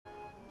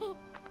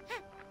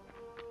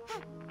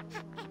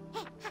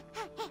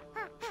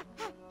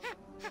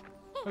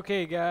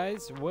Okay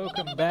guys,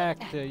 welcome back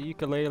to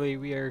Yooka-Laylee.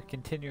 We are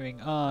continuing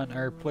on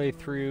our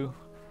playthrough.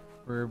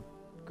 We're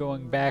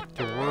going back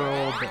to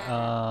World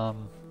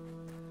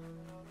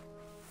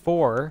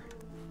 4.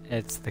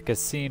 It's the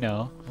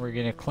casino. We're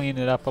gonna clean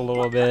it up a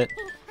little bit,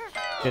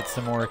 get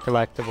some more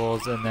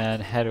collectibles, and then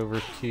head over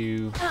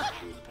to,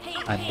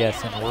 I'm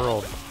guessing,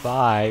 World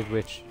 5,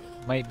 which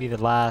might be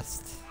the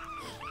last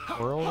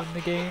world in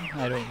the game?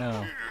 I don't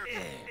know.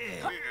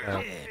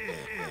 But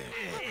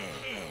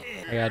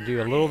I gotta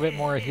do a little bit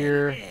more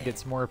here, get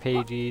some more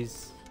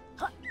pages,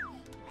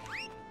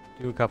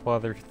 do a couple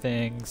other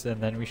things,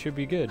 and then we should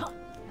be good.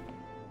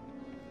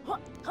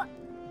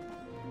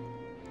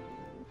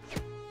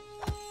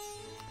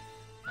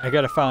 I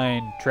gotta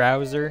find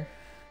Drowser,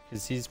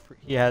 because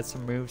he has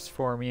some moves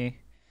for me,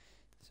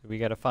 so we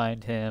gotta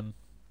find him.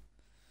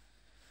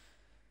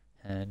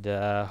 And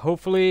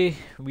hopefully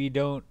we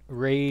don't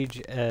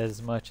rage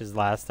as much as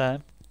last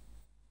time,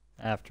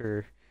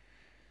 after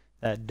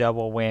that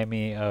double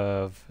whammy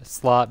of a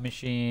slot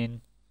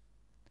machine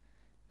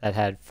that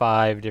had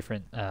 5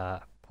 different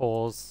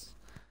pulls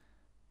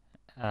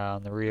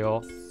on the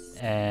reel,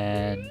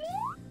 and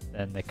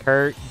then the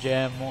cart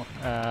gem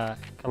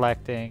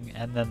collecting,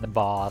 and then the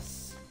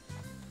boss.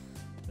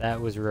 That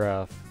was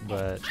rough,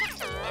 but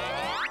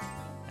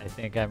I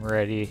think I'm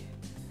ready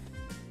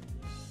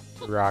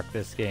to rock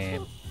this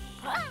game.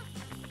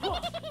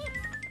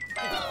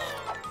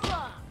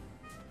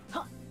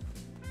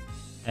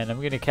 And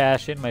I'm gonna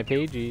cash in my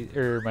pages,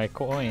 or my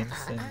coins,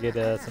 and get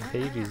some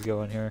pages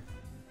going here.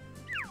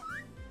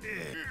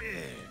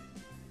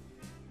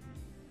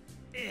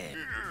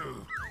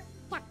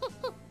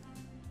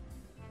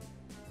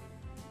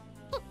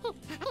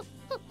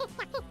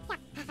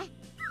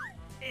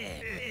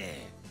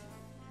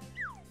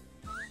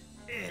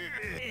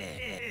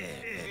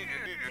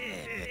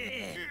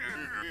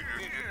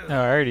 No,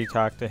 I already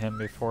talked to him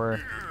before.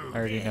 I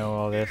already know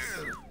all this.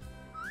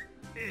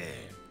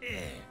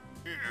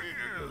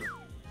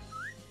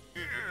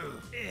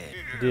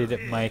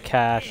 Did my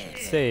cash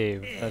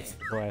save? That's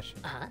the question.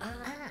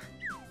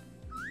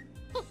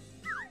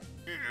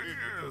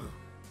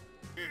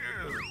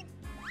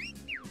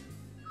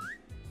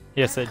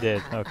 Yes, I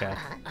did. Okay.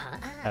 I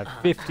have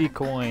 50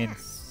 coins,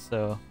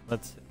 so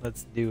let's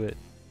do it.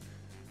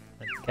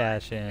 Let's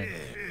cash in.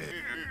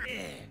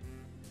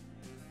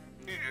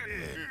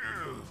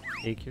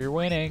 Take your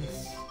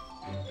winnings.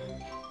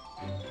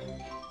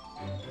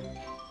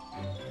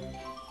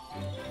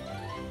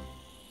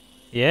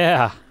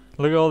 Yeah.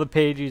 Look at all the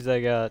pages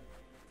I got.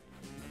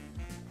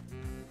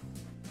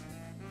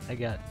 I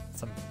got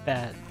some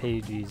fat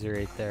pages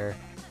right there.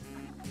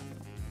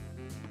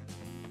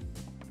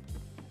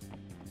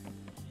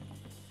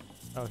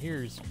 Oh,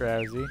 here's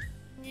Drowsy.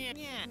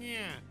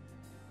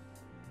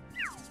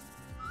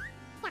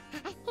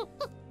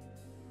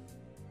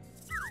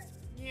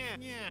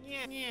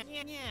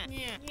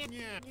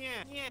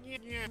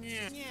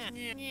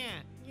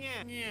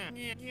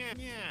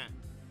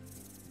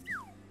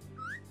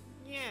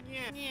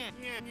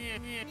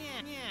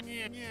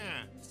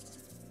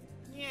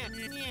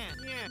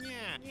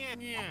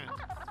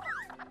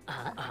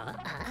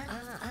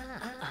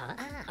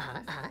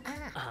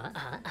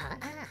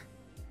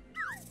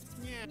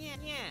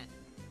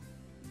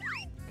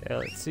 Okay,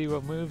 let's see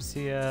what moves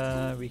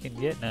we can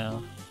get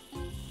now.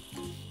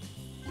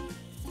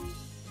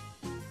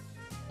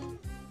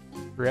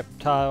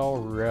 Reptile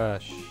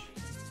Rush.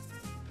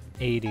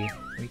 80.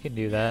 We can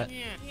do that.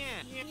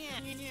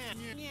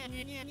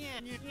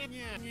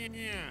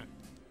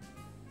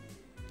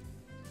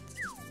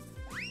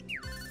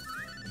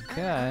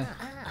 Okay.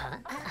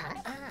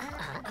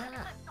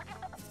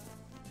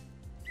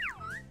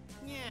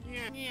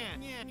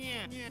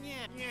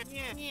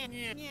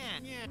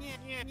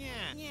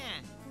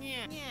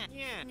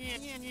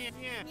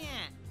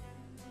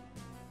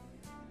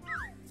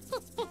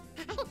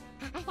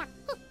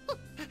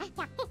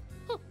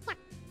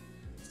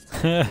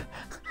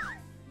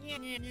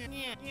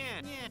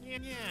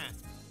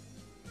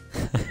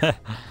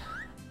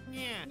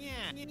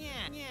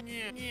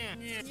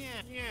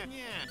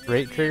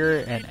 Right trigger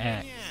and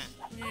X.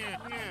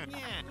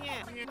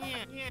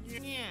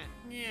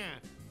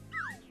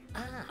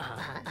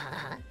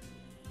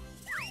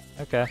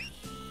 Okay.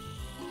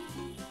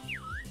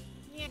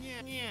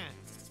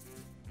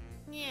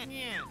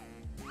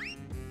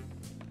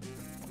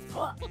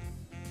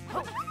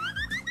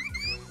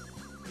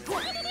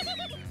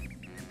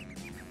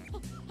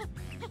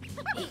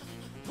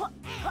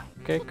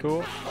 Okay,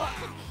 cool.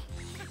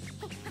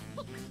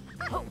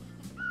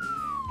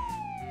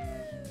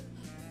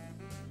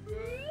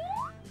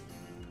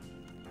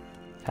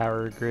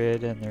 Power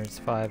grid, and there's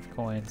 5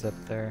 coins up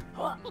there.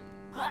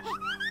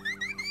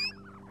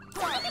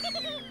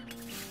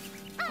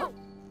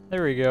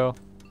 There we go.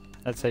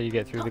 That's how you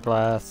get through the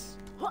glass.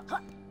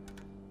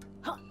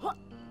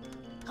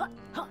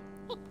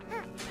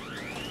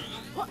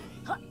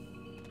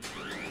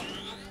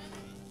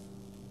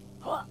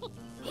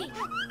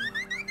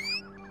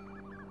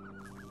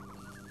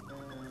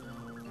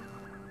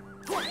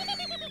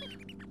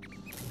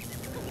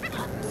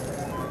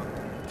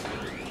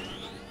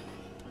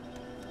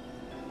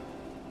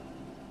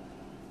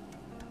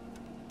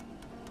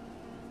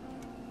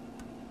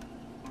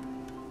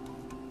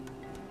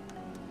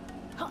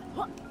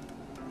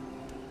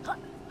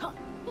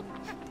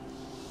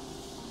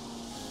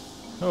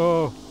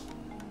 Oh.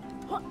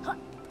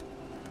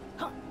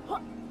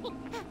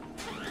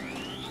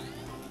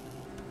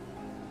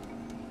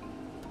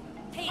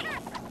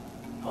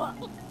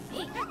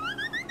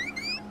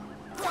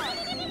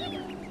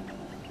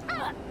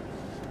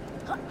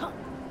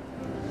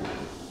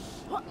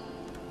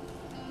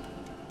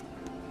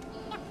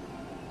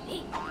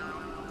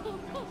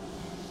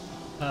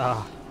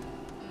 Ah.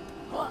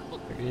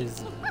 There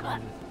is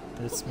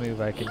this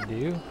move I can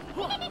do.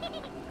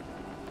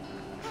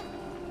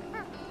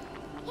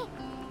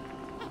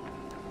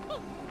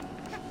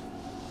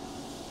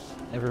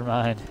 Never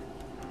mind.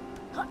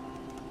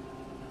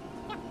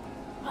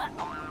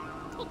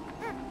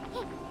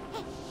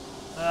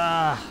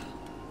 Ah.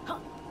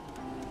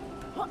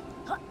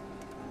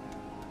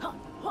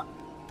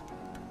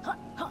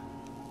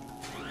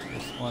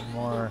 Just one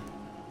more.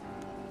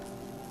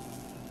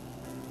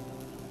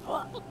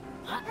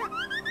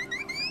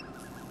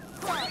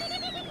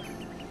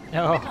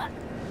 No.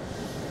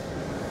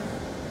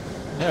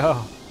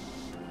 No.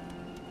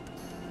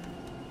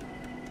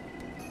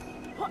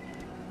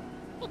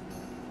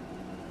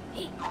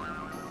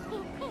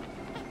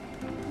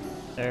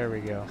 There we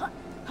go.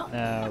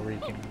 Now we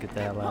can get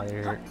the hell out of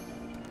here.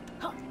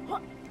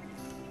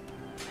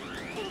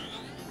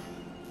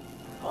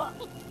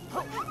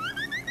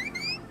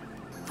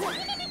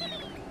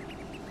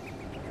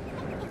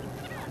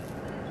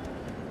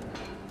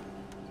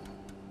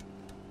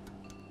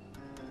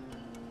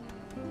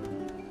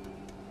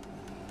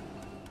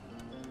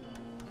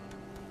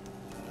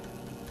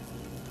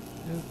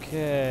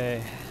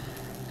 Okay.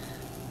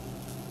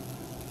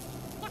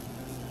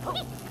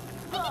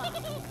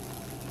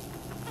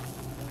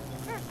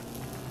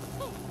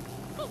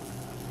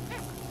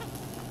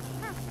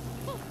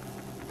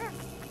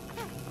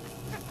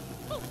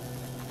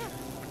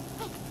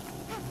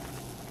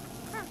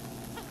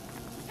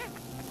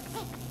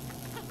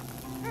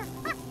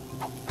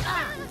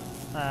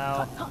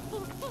 Ow.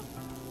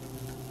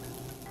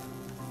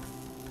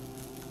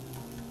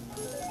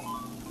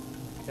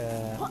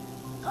 Okay.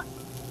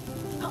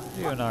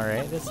 Doing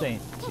alright. This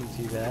ain't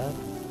too bad.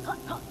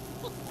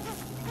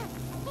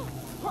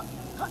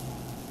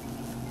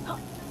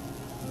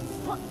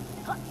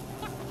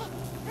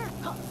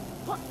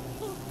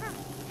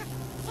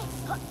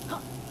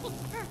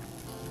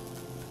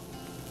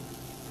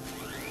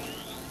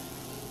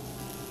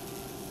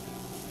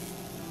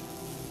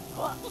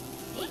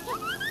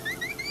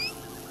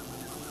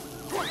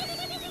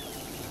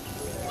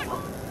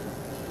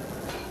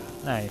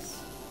 Nice.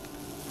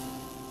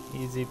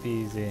 Easy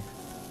peasy.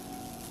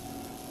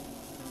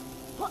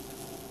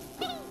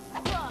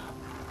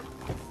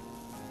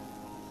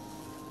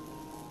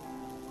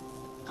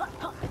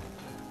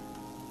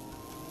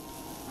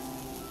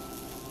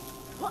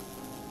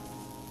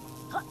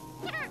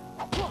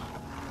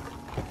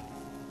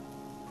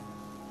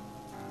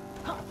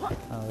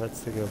 Oh,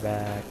 that's to go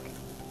back.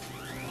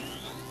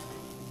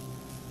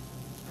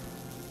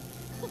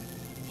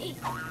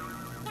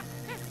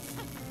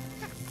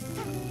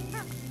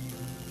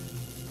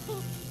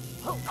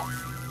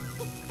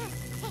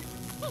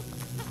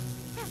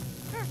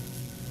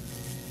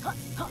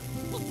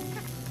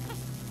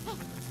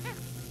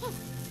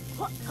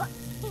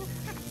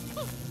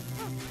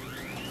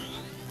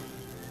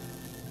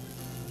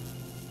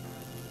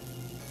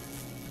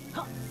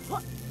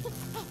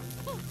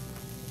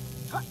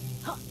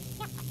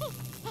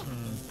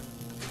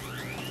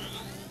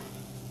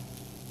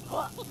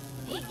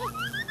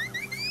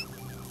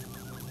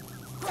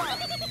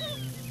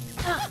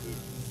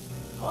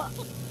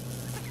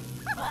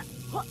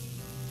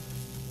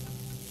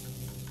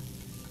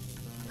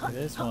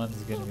 This one's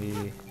gonna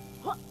be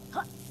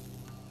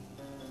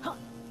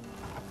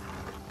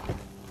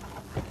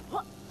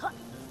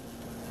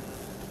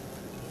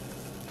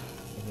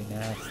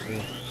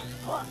nasty.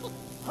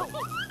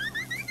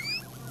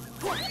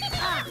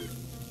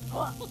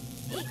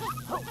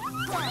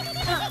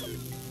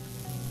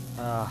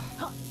 Ah.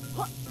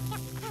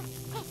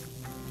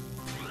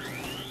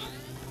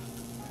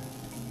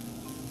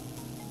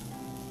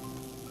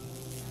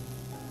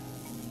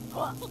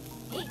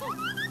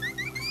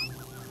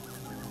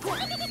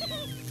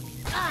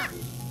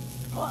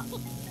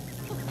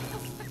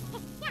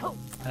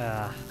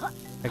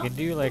 I can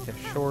do like a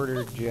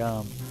shorter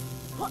jump.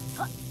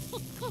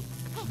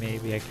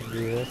 Maybe I can do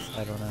this,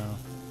 I don't know.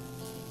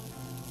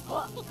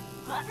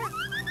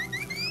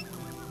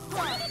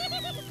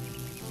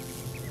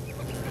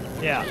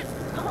 Yeah.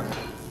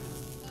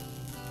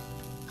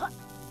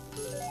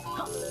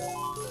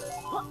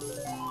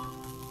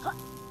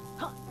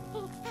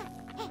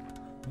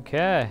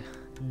 Okay,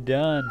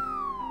 done.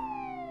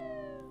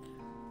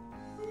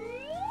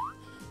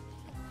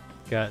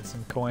 Got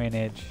some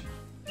coinage.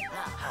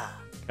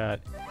 Got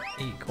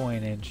 8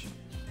 coinage.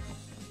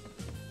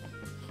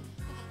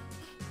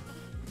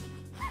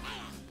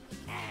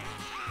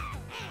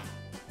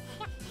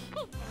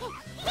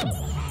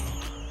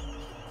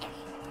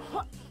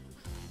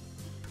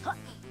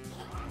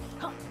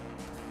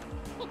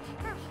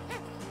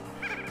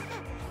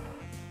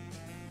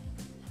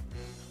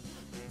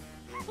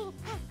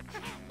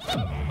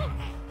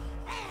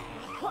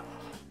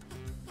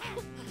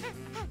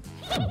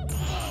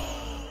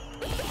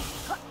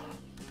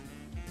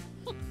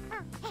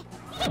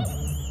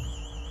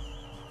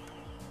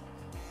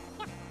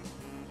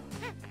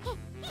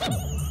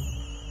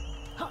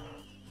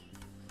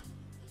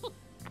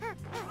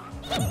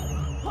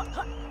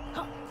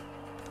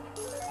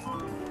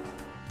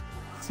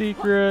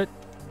 secret.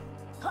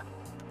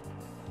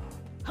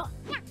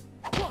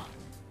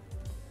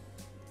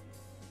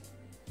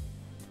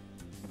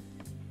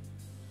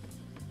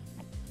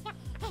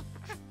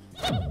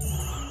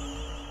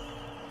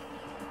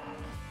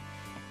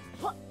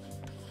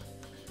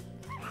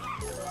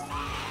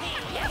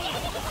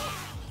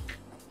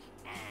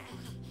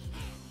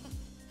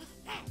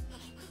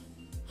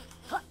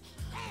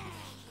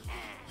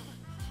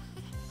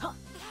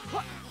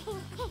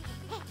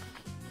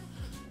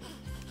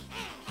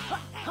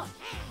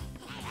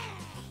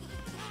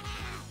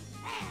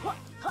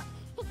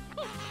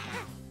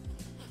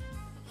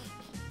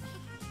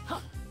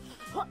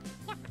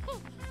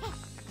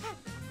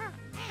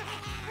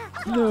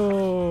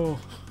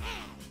 No.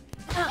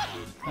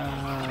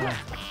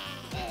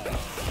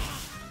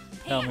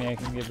 Tell me I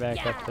can get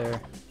back up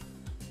there.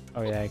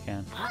 Oh yeah, I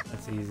can.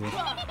 That's easy.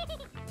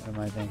 What am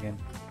I thinking?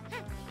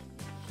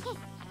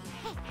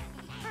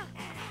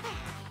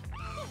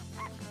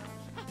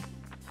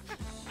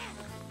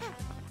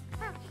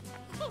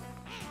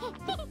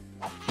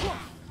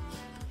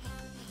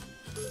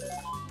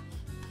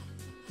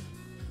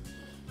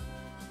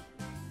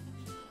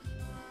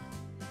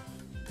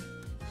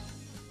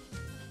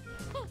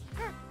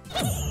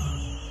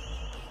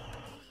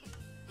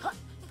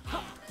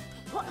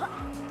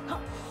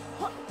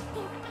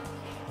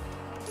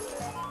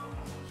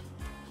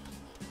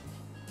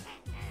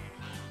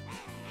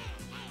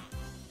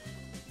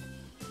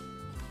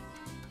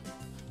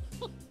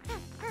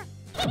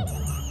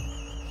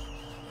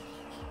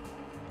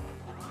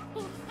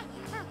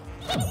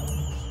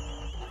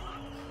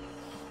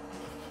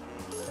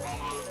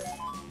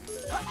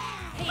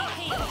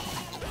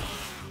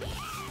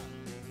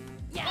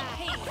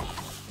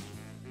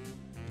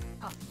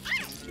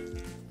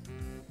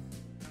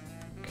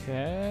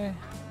 Okay.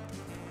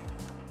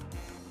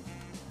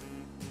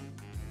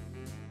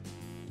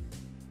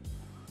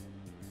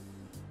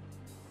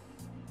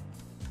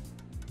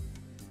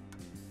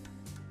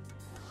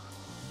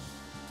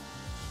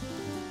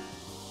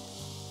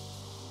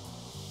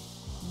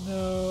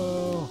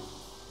 No.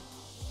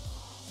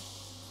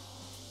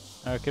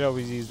 I could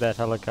always use that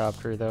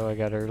helicopter though I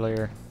got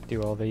earlier.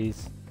 Do all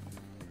these.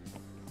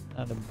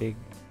 Not a big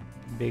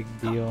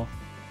deal.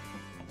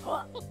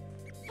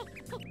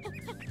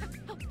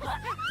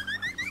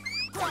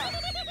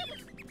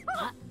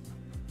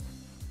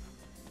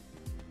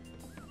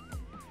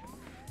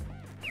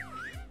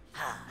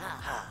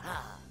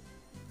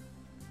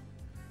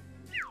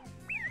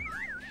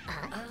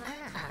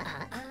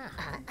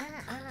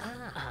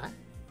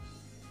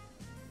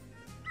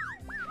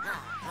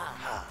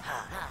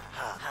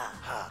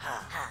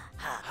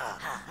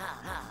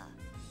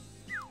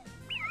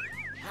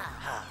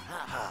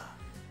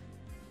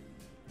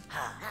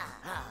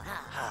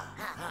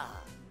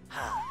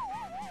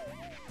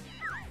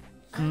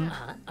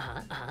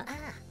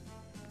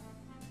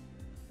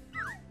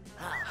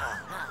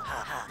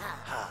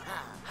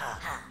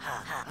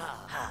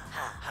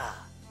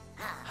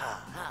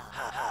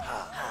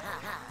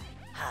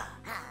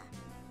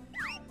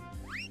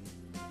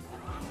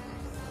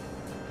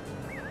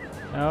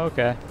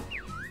 Okay.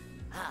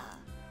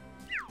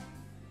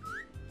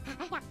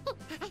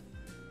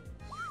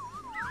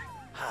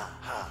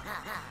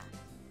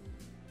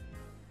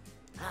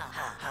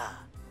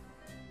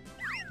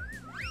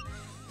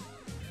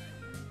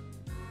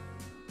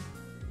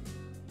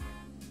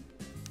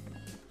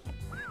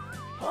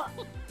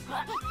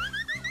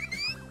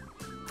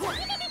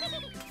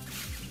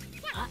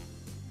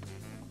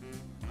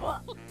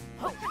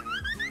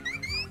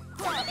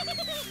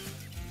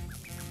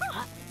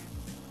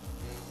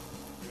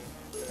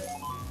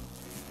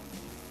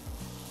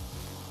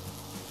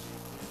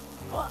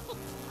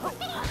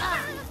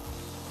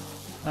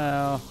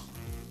 Oh.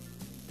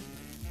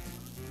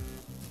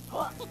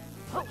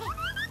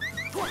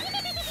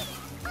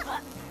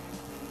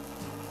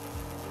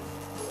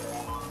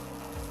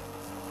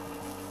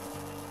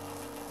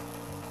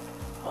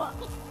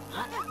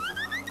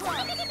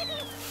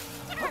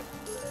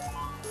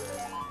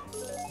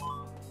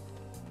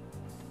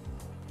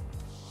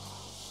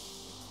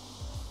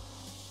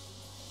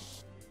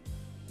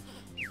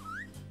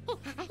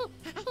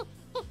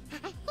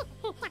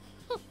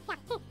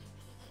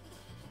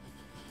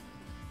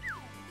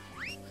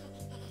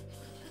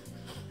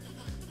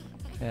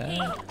 Okay.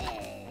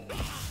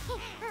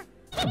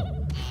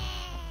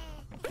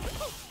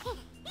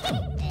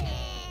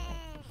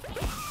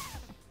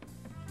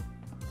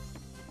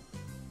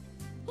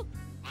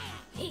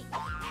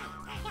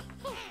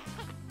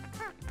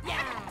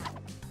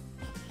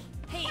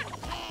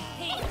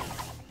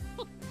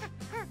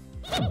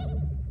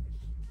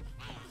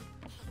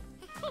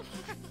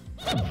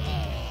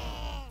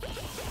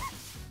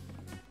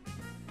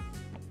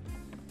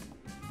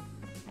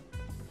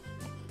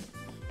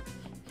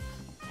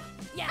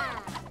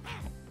 Yeah.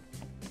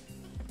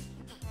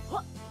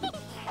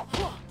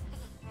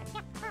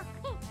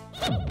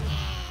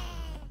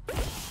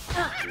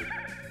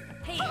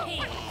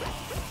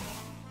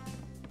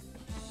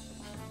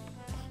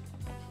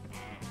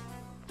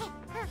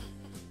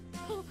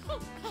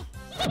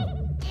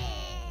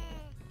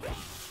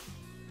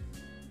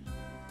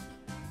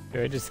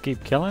 Do I just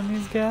keep killing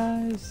these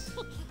guys?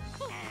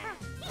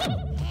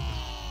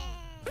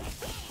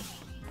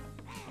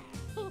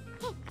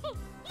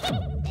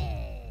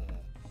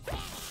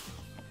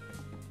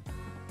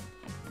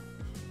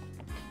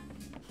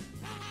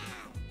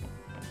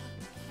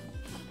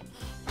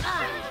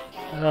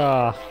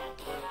 Ah.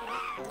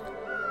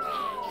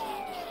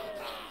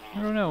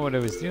 I don't know what I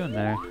was doing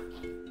there.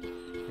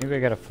 Maybe I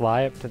gotta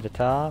fly up to the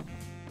top.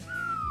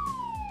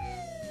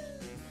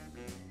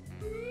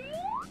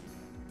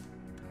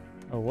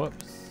 Oh,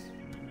 whoops.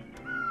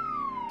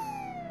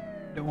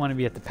 Don't want to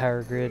be at the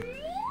power grid.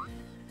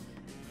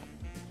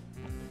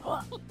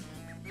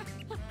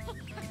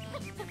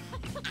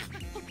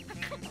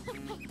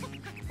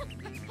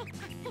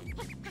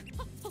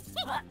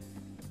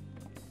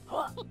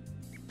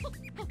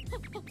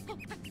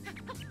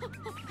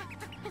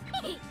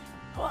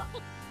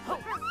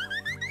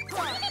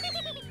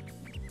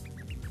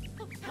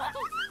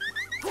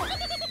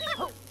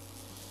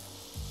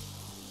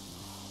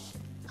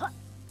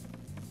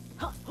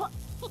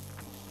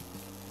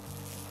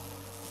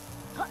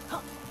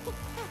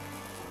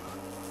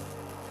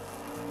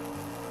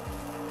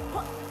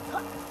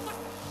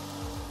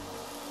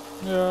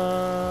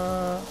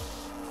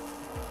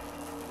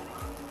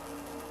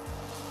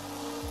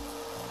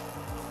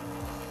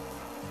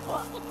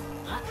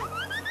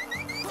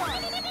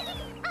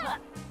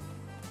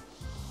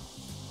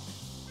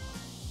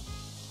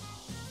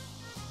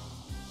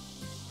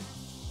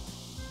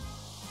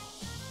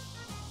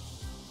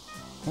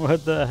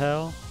 What the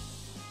hell?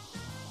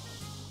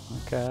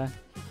 Okay.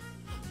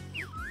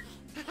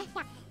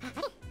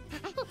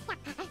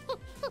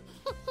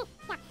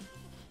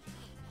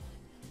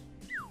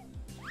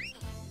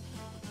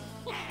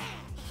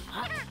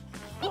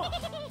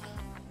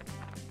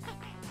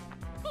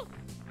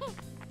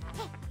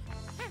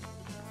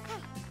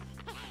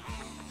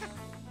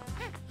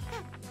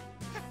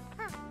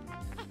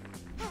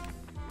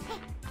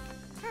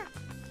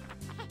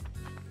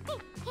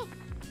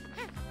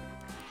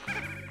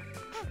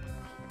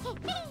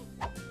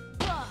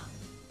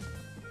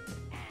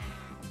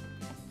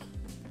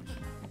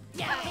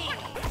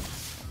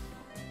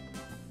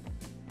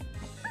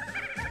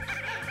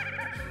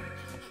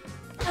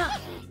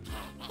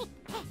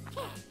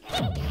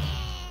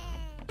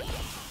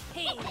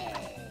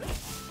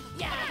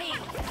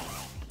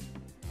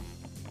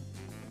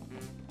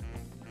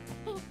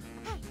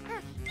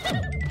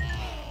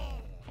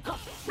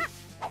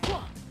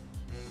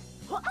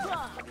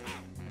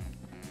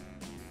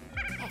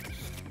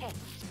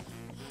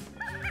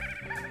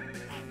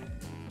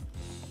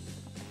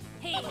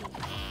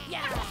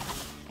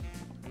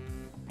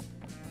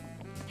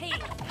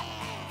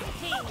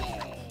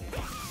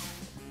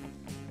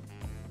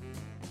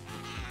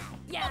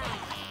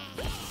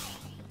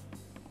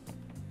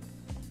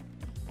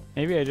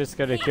 Maybe I just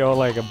gotta kill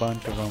like a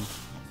bunch of them.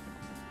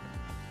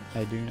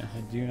 I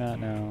do not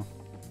know.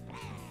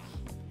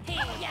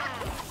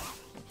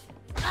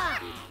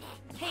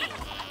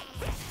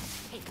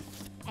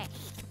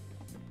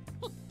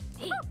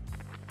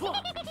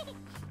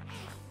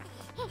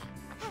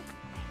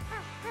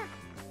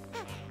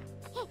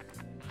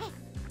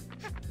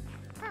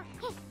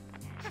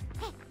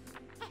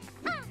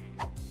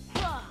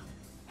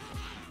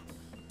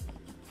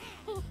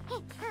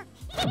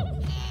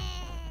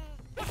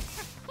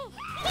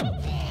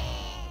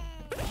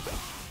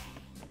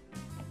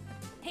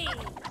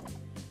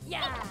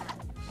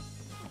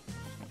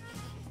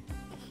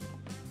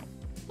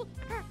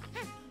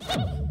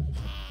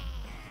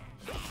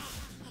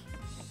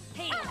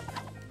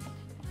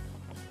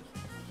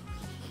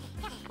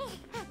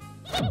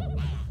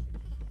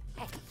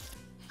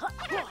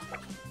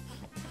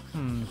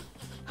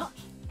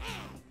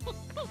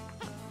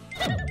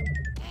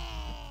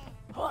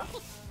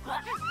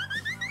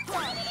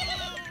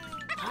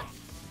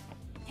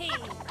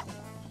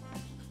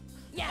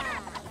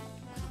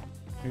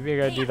 Maybe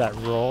I gotta do that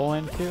roll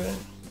into it.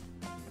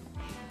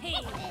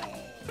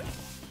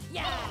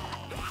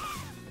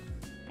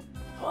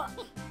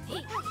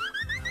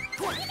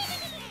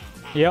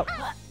 Yep,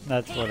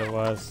 that's what it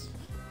was.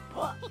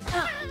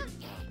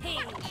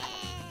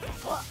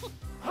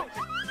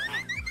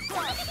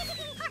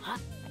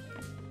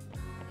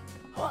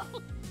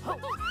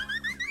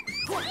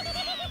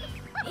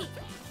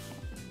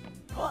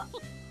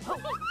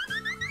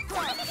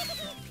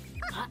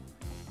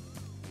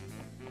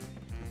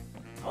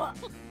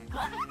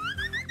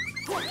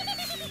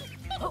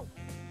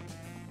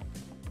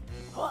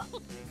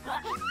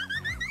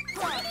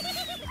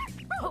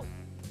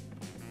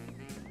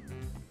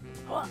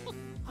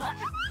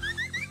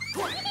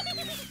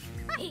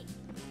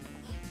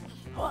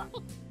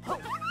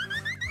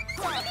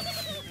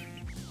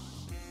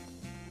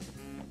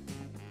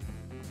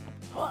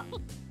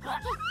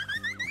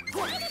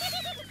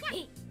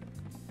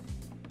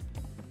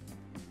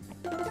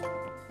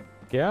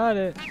 Got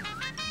it.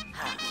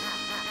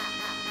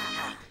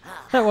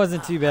 That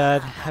wasn't too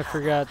bad. I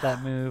forgot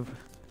that move.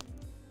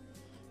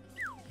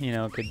 You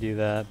know, could do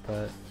that,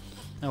 but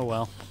oh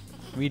well.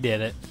 We did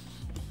it.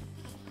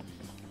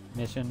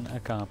 Mission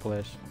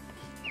accomplished.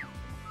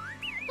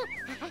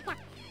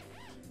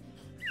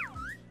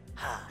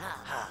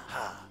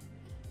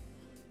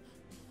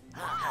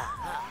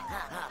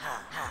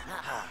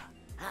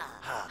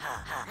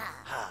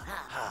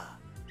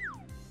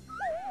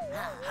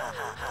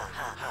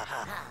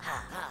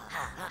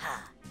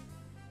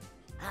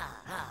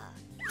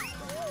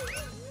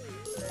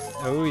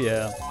 Oh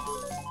yeah.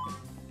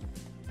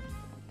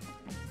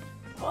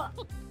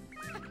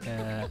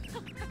 Yeah.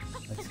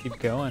 Let's keep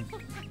going.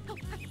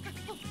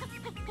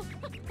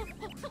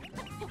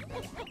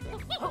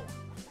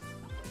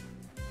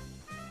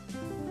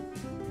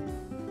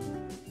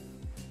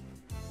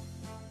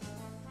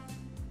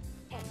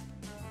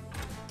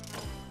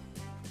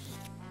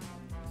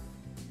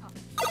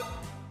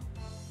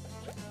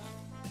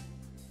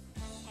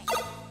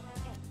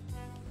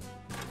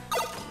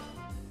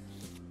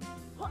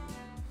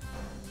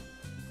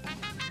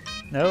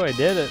 No, I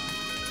did it.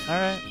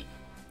 Alright.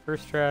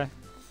 First try.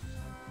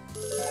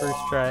 First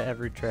try,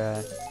 every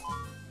try.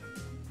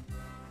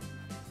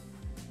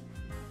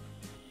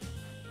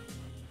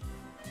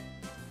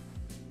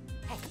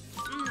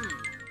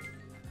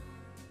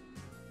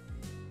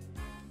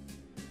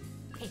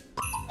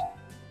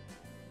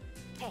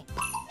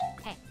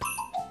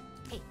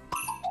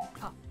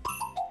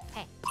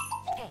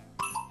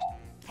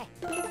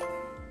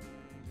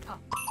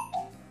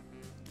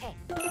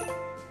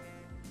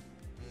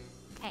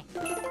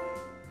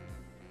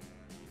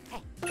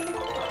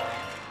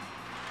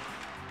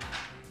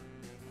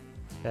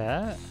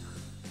 That.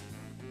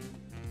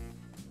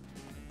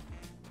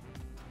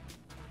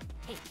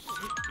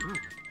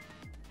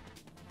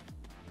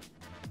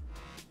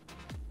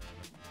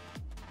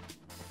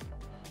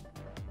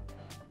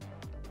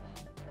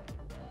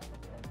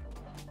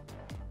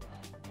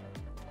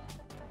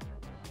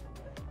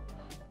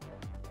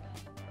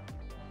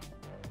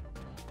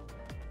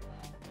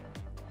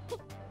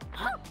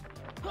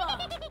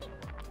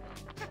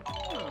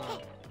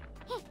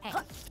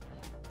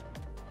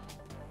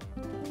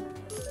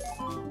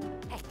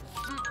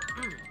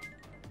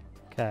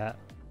 Cat.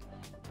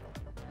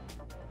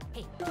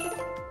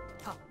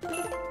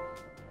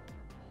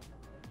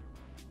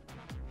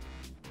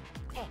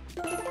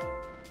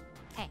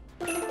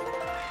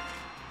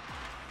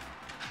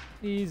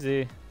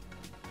 Easy.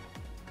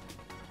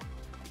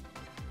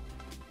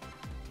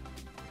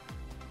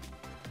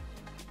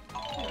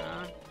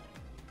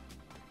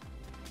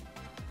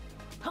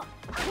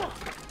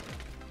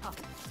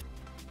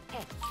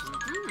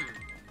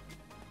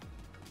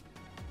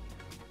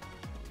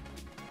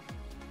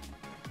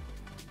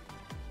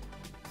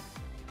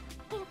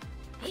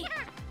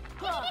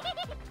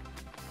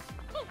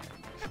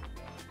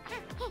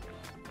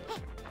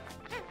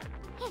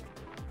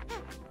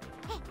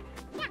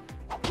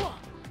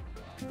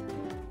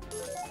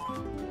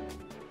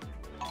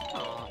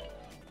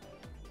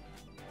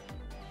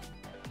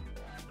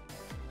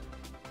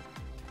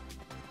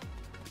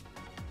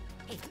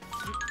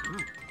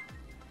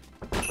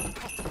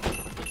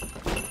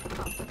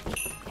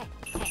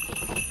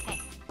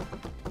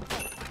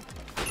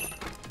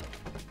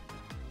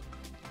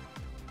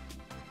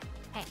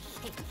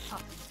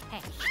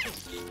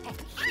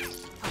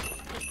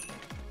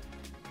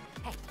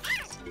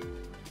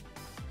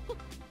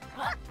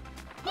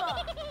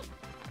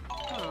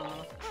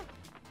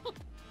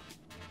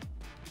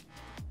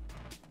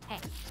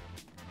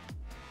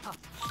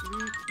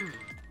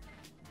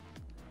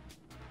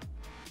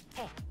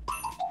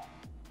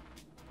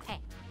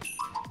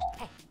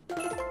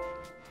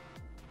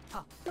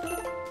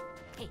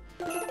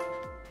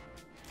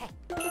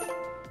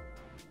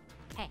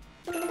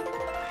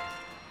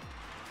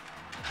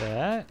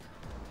 That.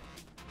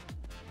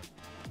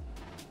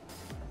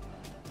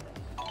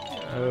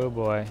 Oh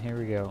boy, here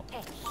we go.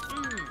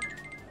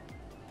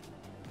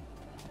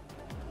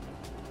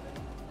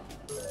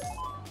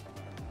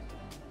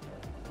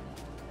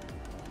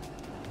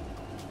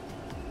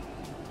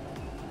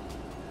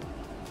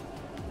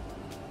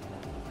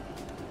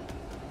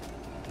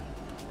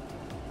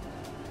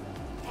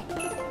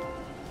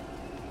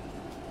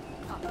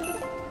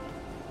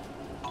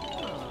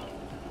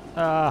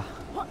 Ah.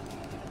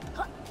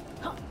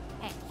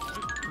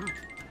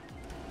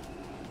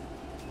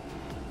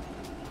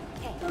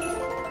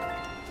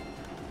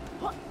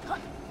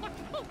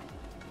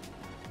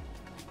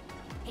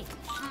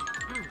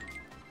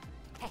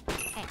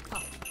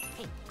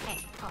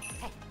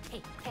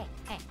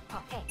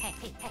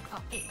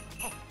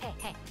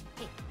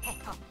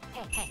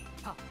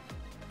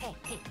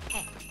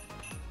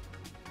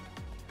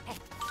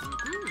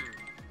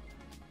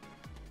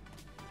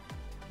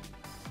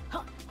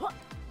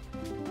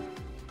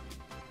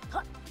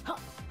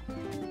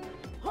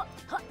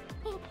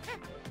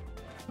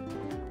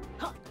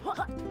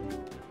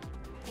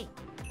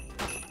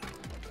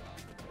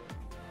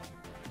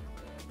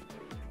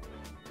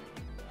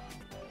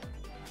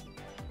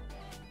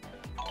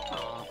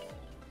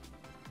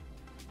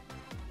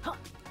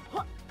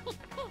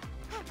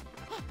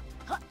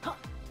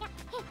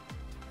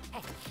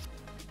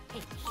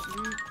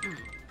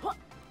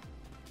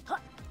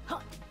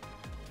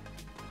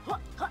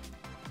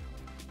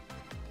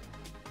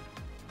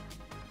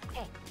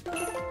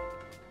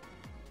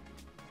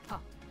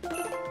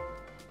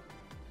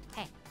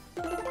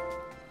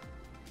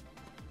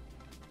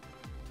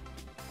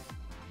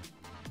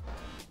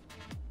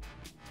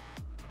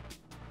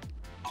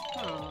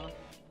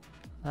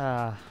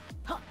 Ah.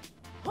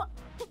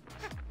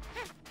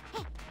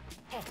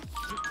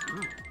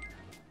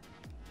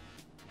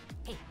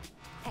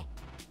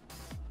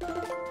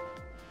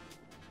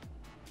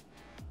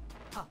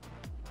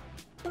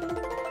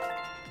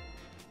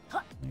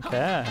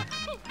 Okay.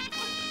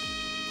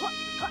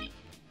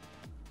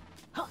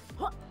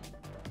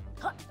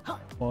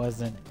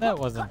 That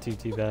wasn't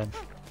too bad.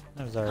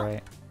 That was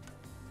alright.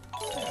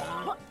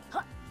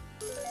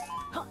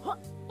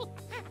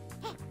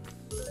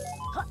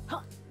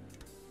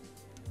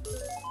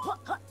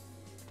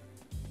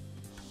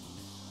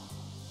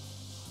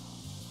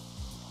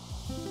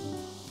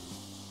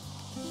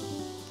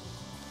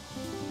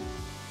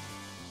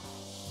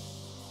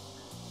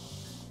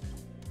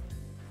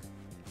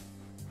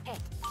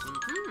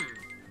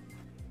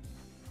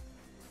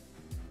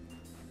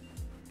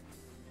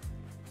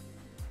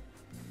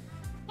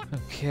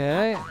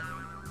 Okay.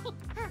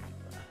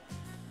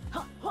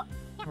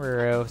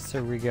 Where else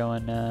are we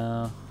going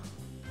now?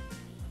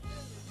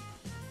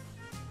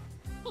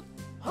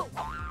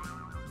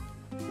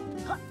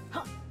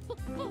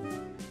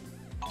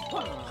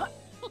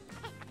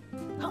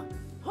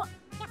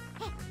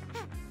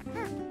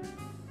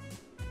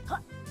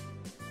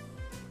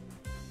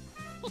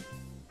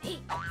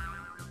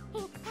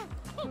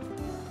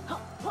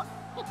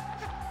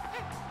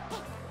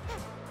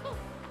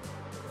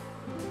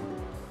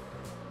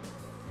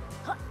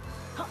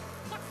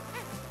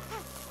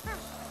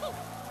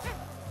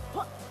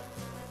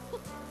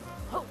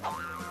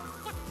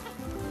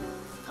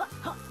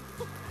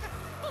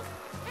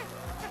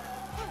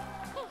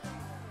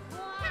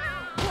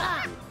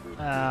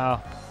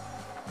 Ow.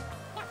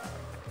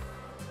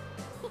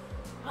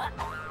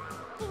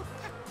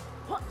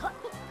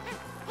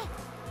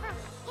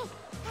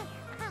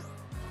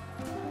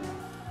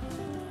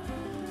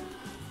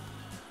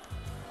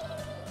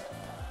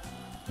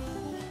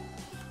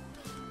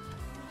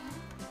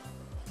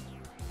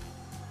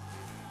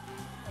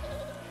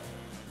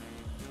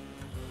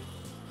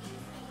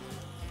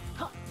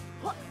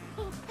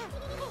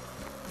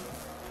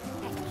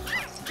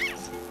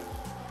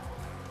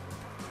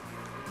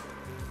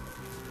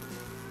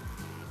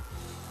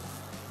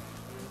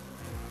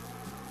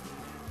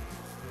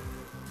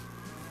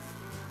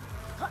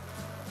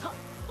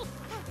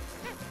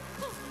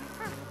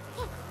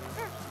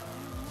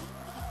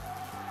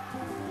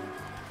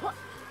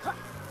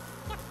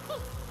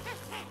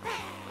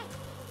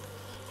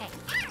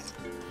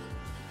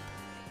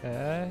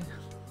 Okay.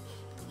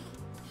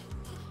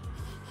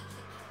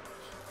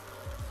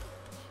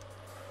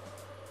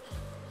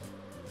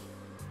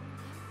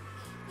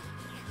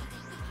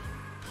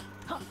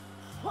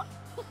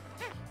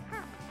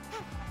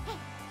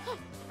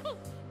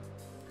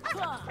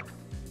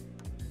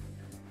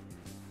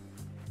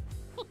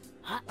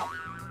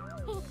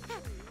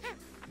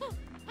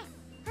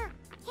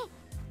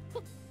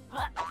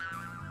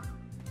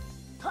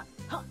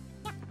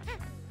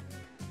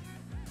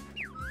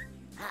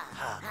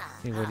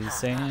 See what he's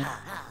saying?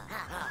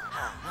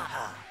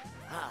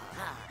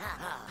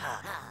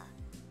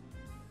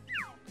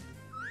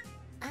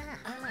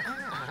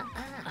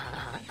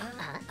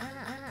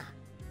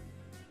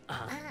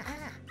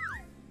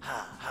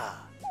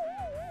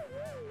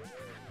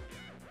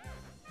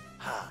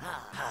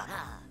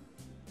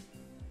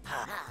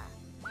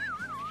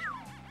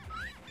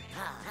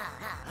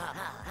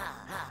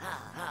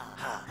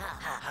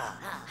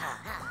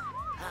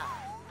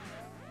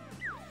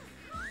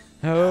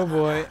 Oh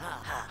boy.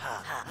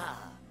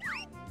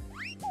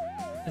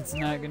 It's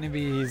not gonna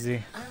be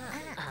easy.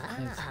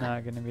 It's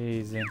not gonna be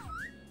easy.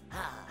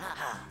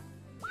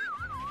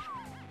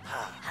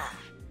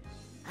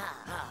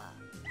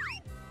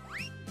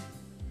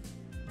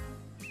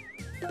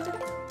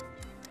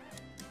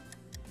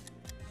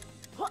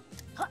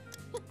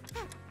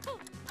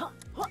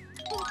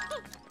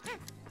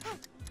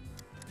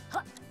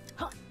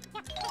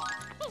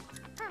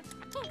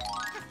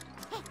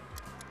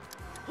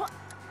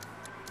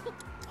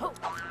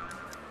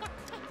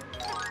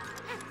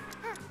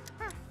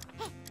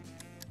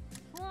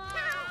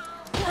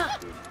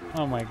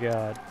 Oh my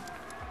god.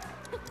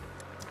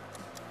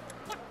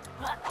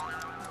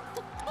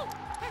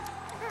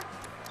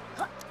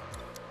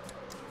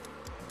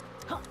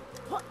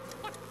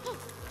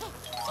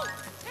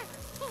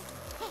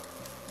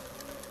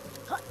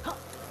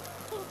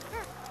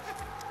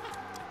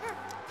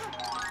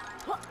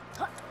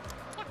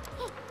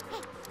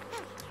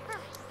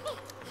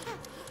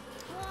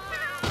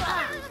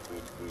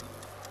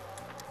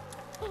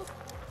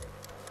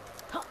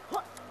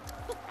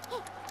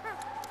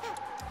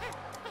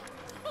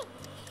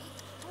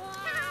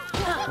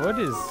 What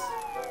is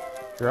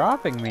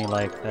dropping me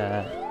like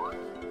that?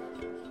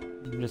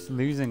 I'm just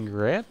losing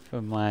grip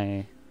of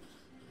my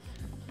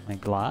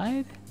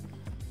glide?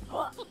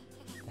 What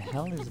the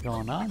hell is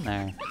going on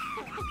there?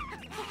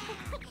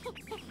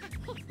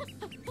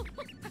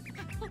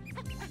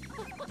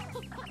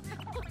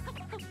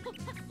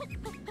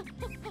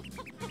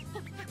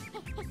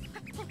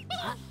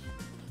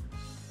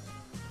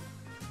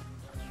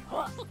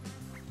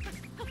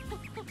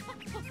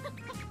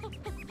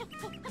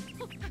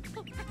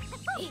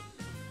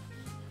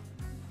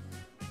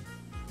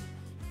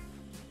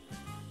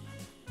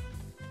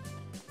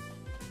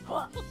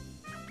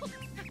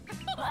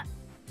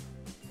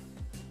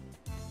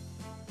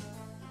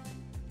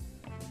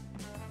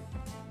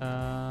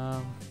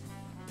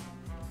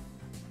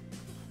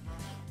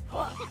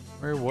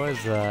 Where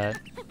was that?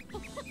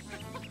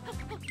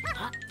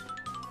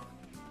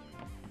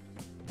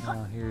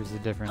 Oh, here's a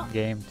different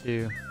game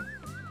too.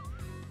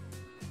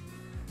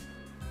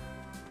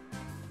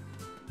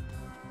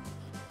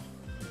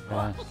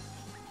 Yeah.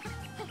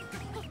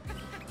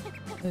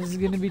 This is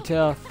gonna be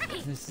tough.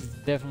 This is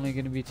definitely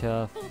gonna be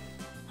tough.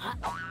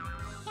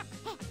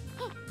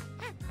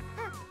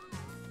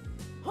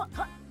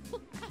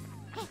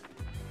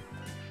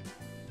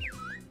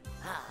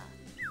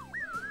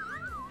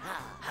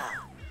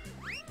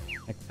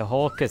 Like the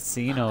whole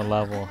casino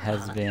level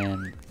has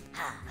been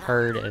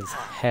hard as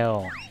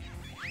hell.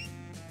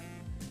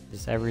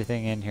 Just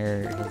everything in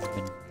here has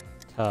been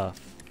tough.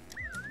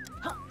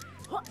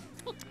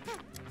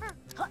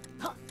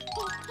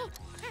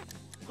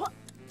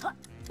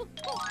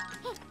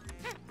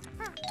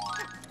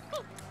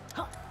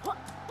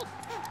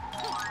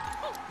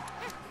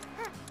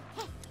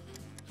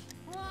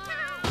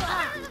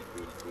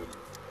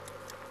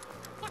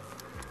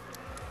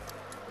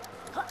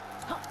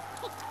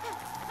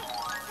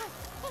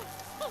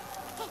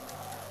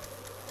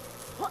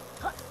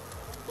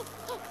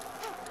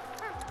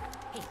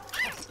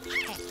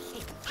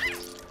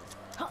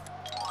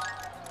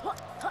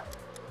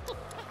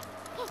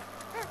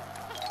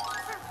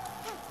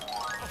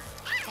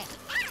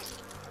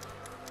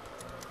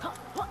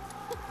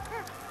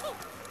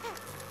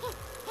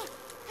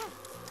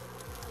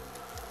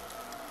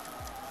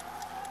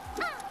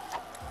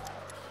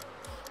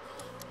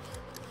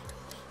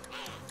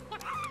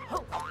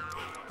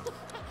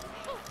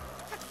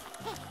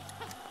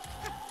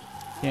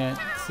 Can't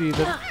see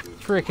the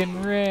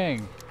frickin'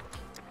 ring.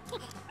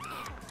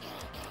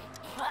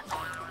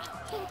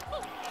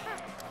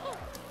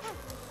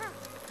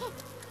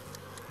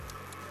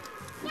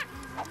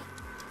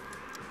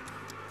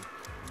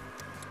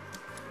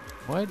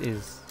 What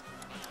is...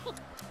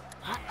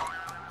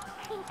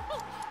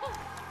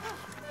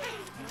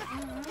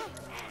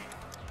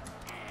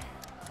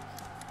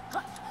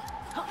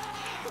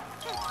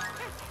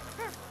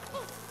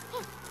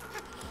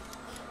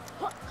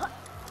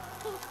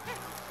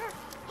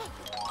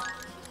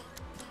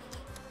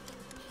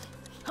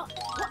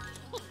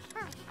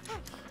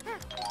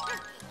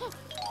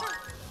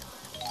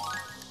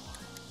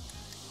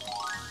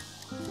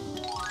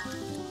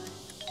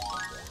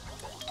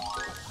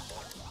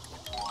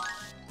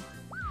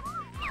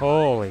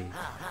 Holy,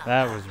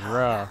 that was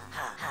rough.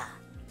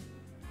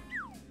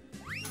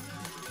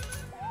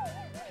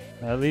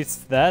 At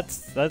least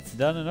that's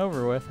done and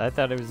over with. I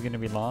thought it was gonna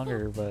be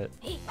longer, but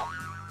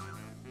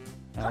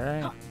all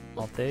right,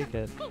 I'll take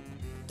it.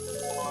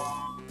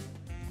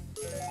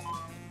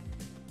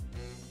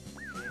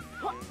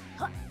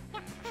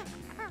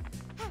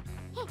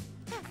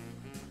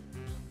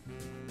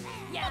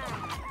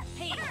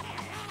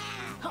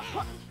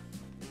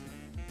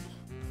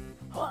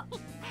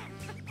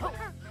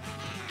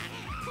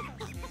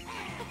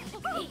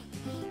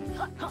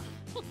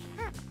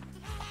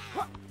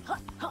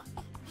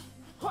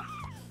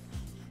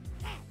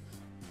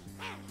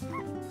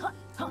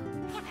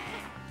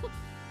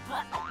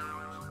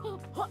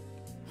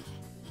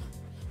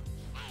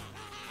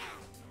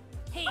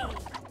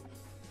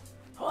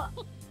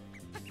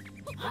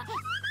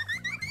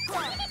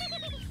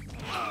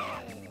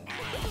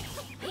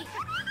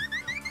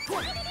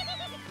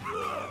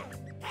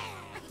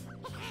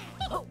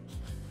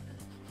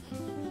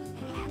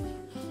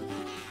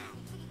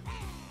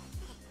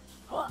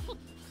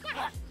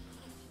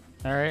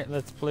 Alright,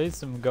 let's play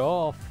some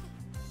golf.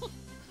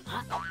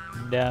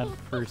 I'm down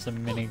for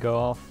some mini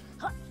golf.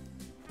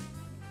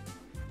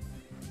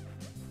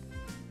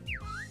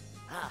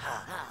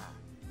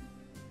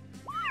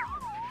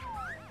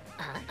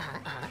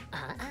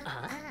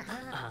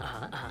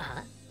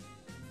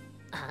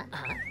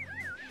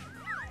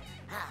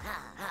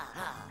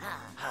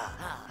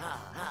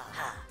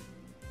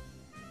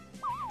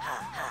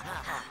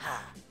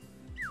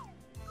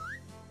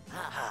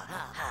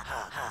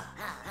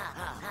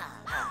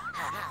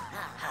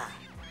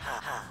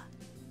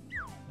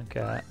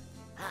 Okay.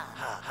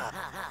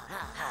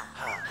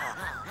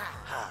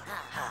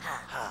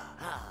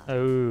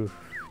 Oh,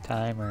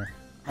 timer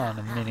on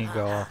a mini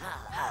golf.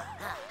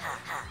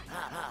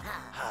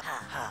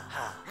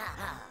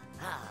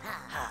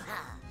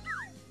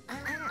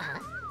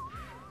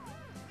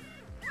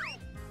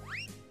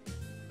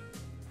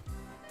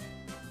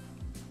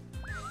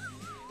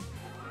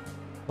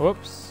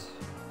 Whoops.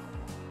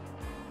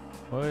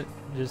 What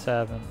just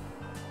happened?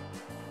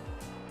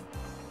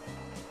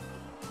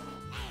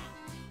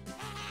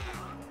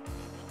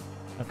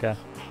 Okay.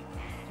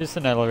 Just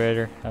an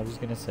elevator, I was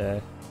gonna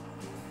say.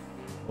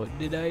 What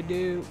did I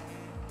do?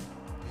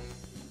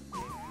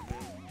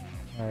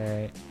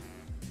 Alright.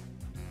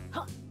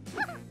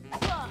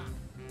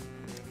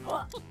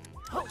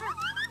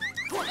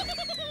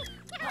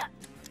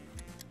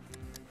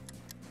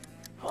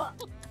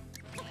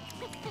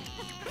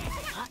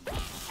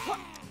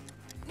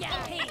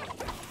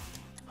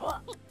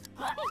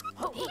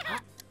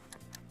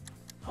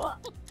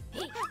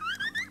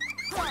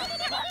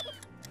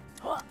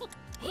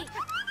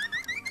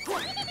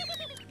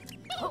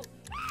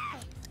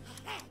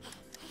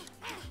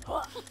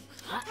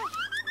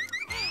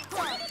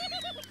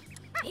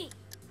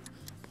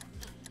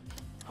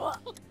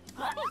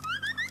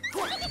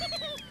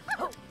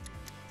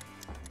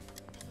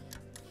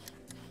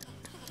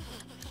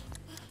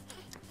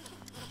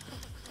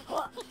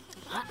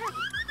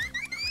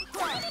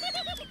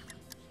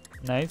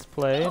 Nice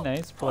play,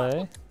 nice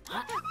play.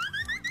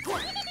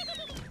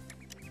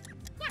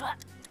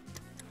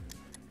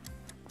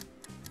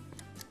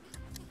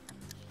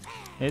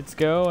 It's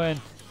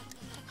going.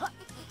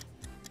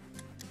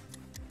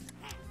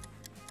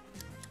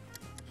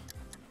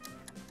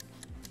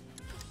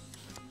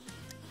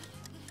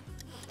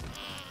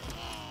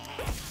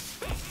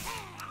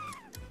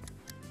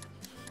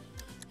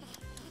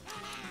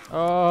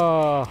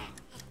 Oh.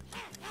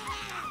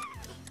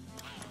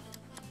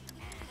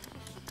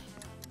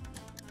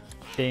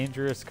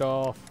 Dangerous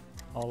golf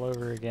all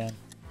over again.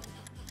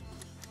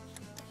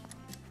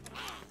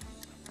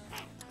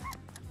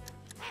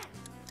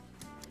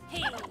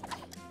 Hey.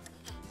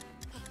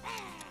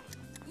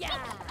 Yeah.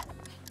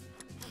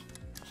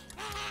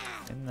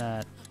 And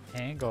that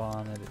angle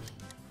on it is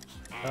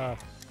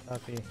tough,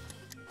 toughy.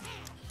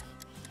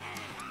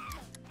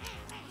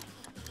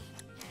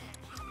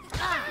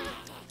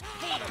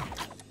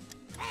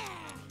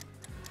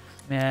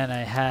 Man,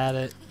 I had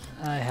it,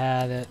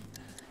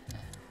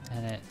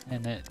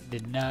 and it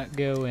did not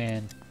go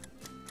in.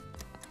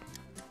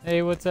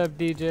 Hey, what's up,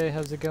 DJ?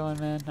 How's it going,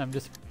 man? I'm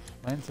just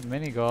playing some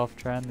mini golf,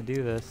 trying to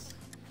do this.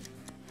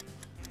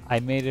 I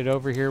made it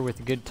over here with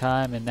a good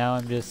time, and now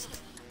I'm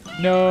just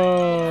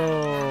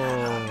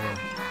no.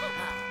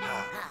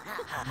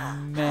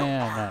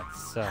 Man, that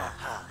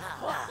sucks.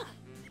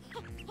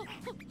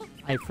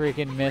 I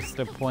freaking missed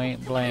a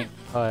point blank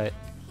putt.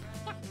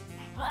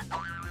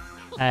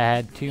 I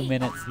had 2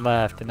 minutes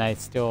left and I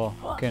still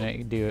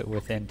couldn't do it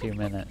within 2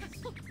 minutes.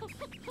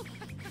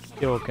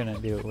 Still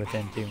couldn't do it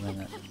within 2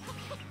 minutes.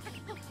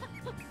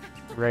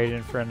 Right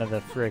in front of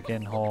the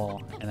frickin'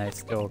 hole and I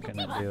still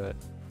couldn't do it.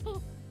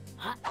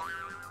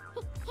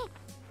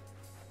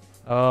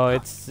 Oh,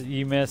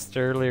 you missed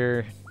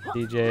earlier,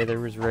 DJ. There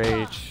was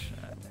rage.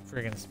 I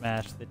friggin'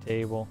 smashed the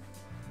table.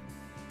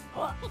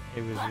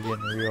 It was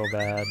getting real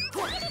bad.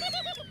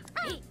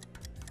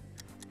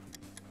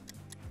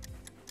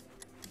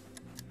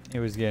 It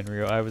was getting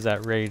real. I was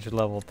at rage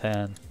level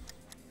 10.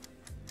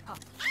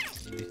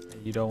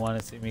 You don't want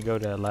to see me go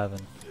to 11.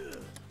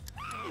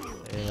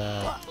 Say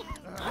that.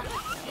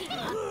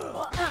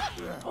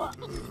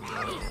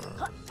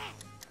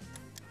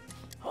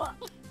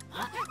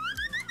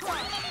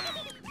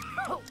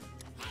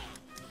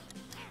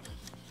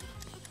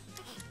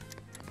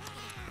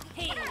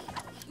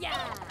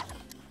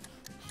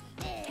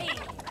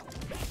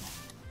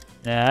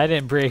 Nah, I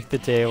didn't break the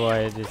table.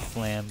 I just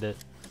slammed it.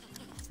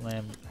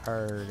 Slammed it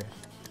hard.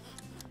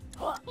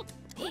 Walk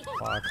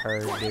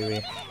hard,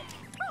 Dewey.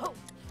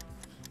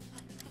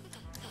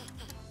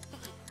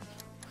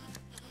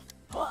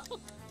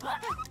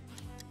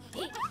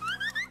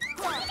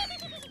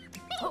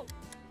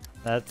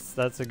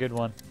 That's a good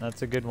one.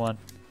 That's a good one.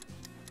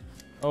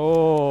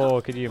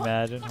 Oh, could you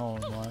imagine? Hole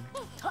in one.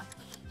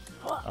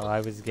 Oh, I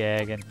was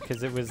gagging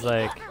because it was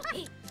like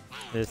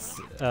this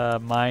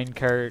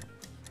minecart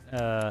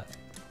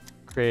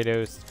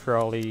Kratos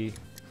trolley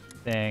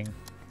thing,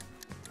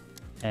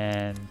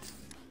 and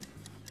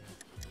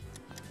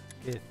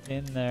get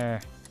in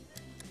there.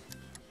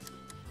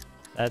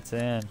 That's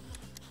in.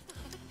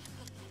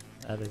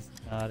 That is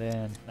not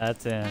in.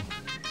 That's in.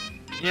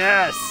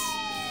 Yes.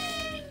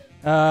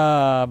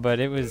 But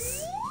it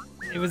was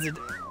a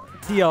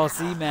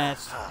TLC match.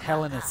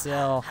 Hell in a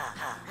Cell.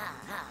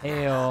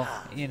 Hell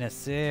in a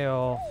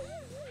Cell.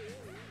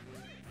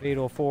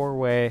 Fatal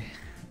 4-way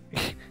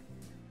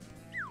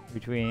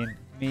between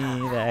me,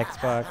 the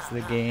Xbox,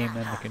 the game,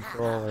 and the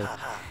controller.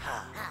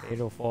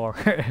 Fatal 4.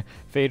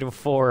 Fatal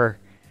 4.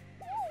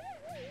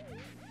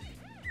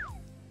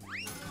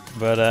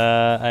 But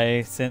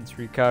I since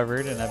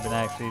recovered and I've been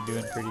actually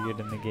doing pretty good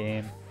in the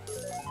game.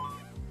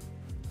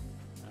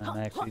 I'm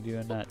actually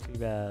doing not too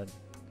bad.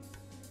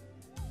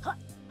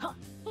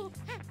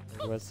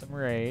 There was some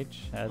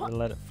rage. I had to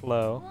let it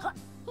flow.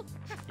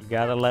 You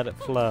gotta let it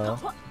flow.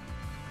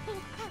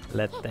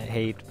 Let the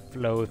hate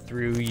flow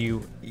through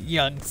you,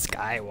 young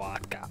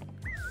Skywalker.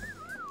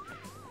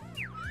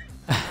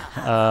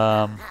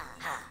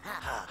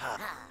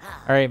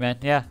 Alright, man.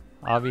 Yeah,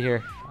 I'll be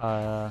here.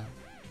 I'm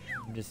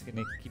just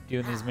gonna keep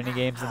doing these mini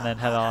games and then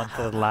head on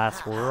to the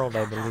last world,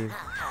 I believe.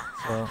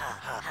 So,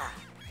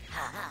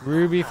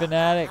 Ruby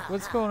Fanatic,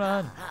 what's going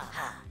on?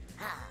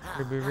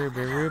 Ruby,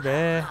 Ruby,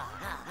 Ruby.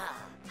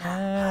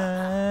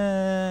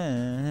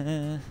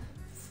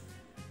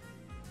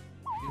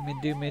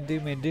 Do me, do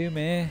me, do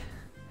me.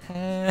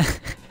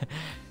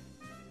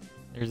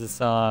 There's a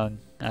song.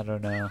 I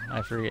don't know.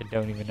 I forget.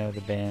 Don't even know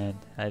the band.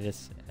 I heard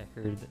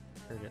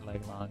it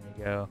like long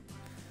ago.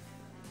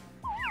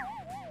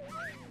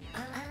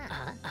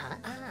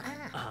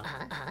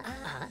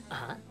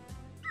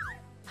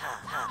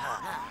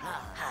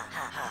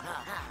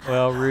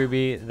 Well,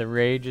 Ruby, the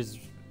rage is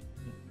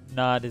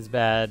not as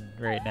bad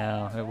right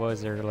now. It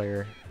was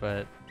earlier,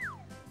 but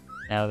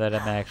now that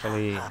I'm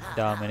actually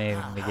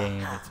dominating the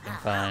game, it's been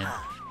fine.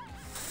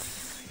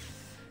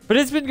 But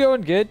it's been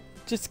going good.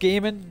 Just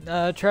gaming,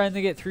 trying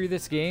to get through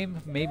this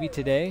game, maybe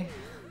today.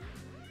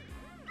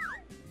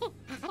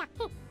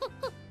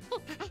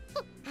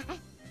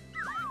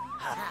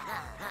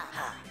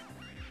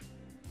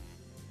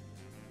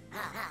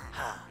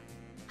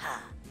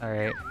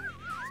 Alright.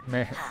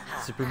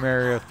 Super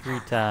Mario 3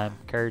 time.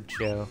 Card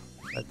show.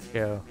 Let's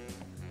go.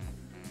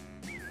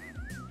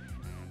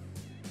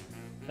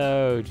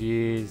 Oh,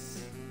 jeez.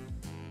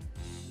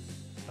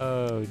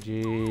 Oh,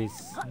 jeez.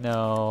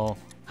 No.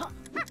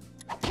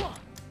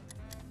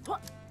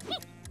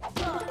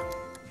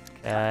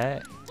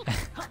 Okay.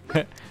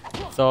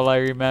 That's all I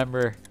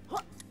remember.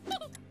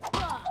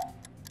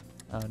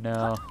 Oh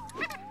no.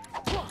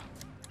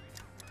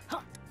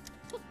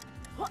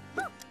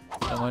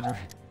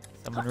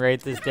 Someone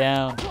write this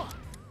down.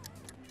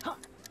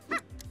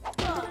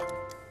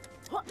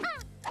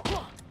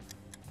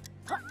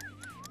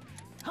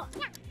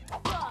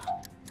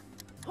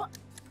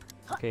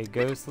 Okay,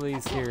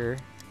 Ghostly's here.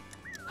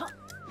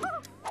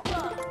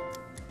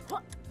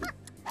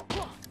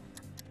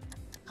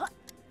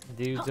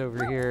 Dude's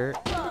over here.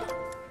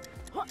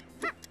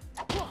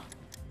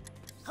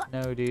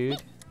 Snow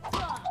dude.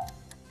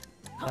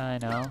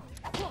 Dino.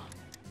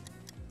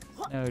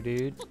 Snow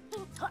dude.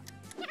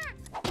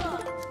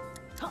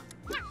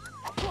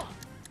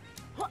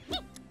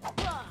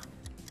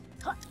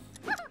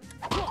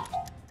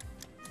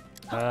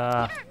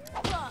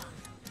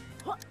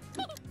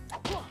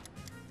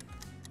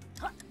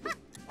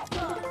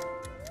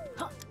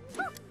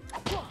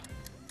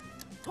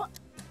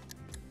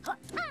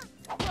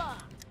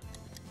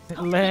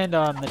 Land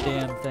on the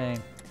damn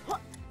thing.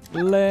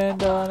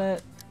 Land on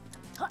it.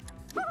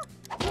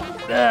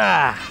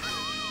 Ah!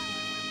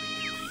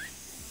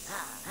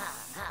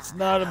 It's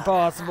not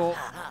impossible.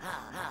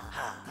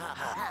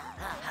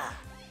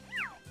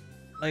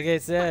 Like I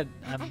said,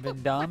 I've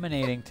been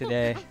dominating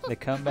today. The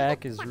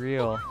comeback is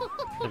real.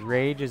 The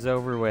rage is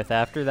over with.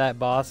 After that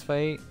boss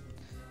fight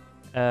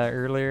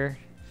earlier,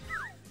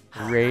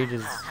 the rage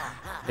has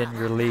been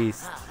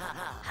released.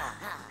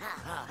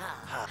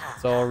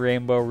 It's all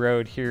Rainbow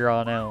Road here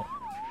on out.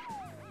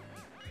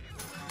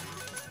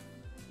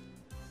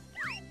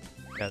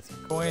 Got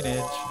some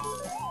coinage.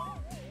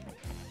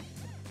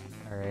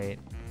 Alright.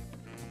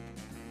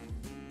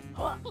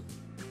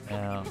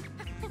 Now,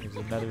 there's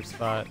another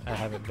spot I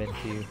haven't been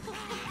to.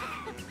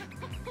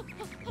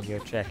 Let me go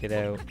check it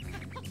out.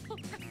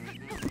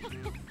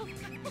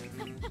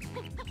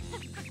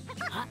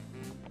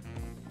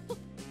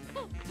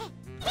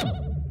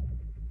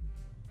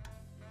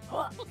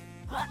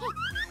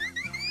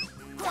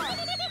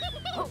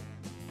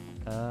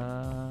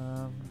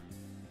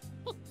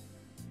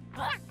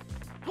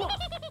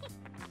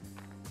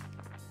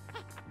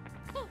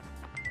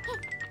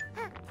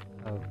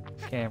 Oh,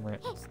 camera,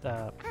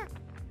 stop.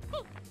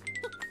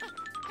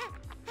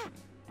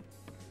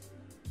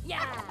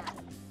 Yeah.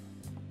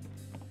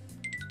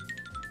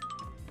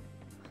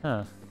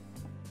 Huh.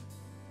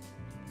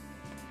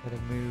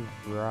 Gotta move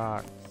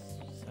rocks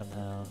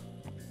somehow.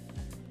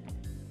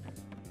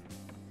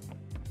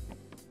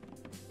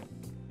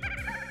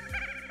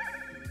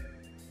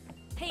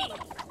 Hey.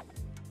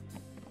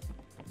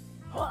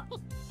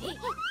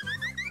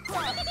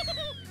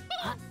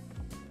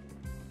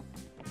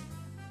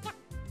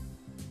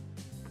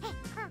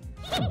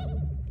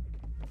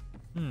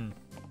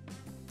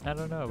 I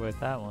don't know about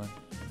that one.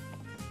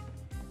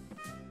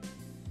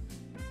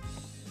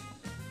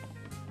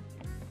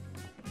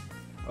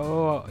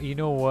 Oh, you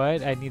know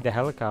what? I need the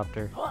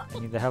helicopter. I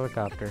need the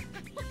helicopter.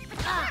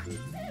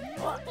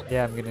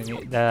 Yeah, I'm gonna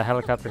need... The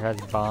helicopter has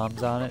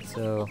bombs on it,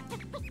 so...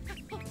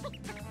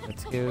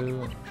 Let's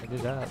go hit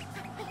it up.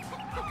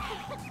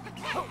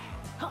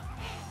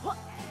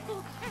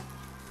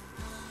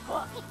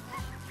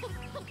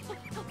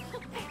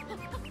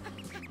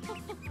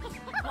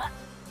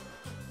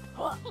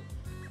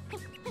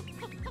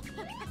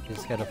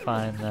 Just gotta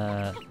find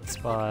the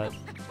spot.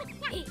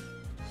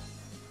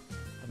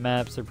 The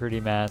maps are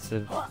pretty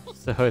massive,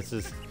 so it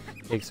just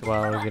takes a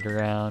while to get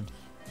around.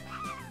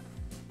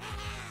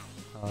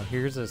 Oh,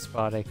 here's a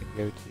spot I can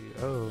go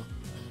to. Oh,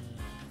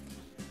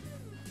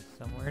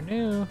 somewhere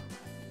new. I'm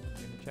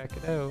gonna check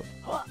it out.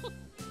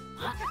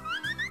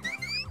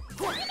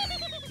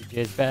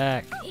 DJ's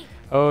back.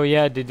 Oh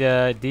yeah, did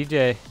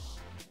DJ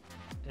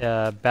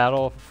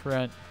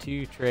Battlefront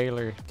 2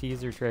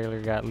 teaser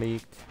trailer got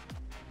leaked.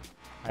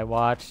 I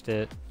watched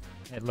it.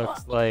 It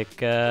looks like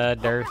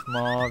Darth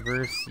Maul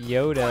versus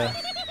Yoda.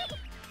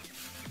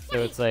 So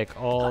it's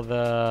like all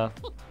the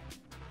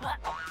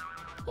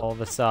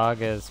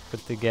sagas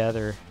put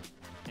together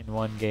in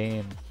one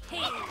game.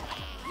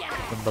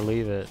 I can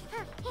believe it.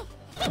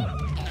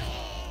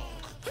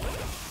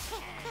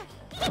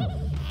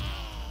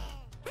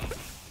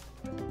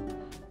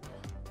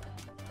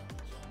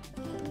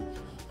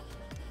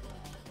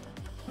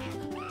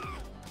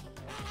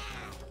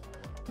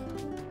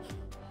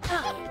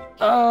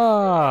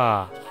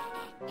 Ah!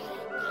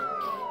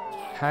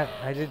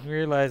 I didn't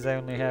realize I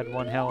only had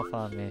 1 health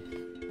on me.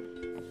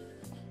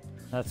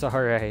 That's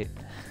alright.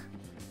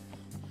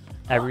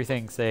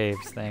 Everything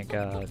saves, thank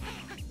God.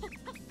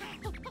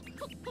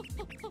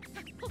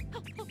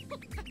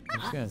 I'm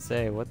just gonna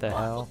say, what the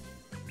hell?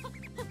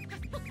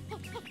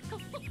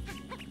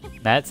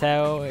 That's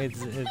how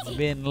it's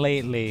been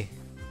lately.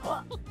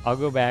 I'll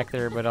go back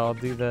there, but I'll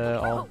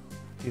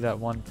do that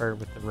one part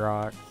with the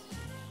rocks.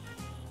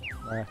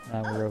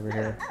 Now we're over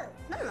here.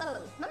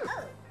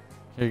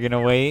 You're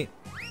gonna wait?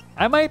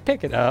 I might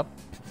pick it up.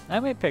 I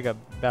might pick up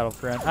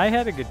Battlefront. I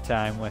had a good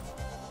time with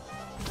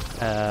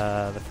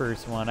the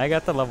first one. I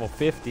got the level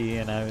 50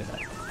 and I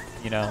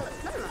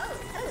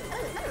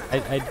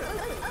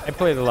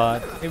played a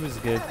lot. It was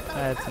good. I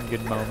had some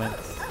good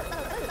moments.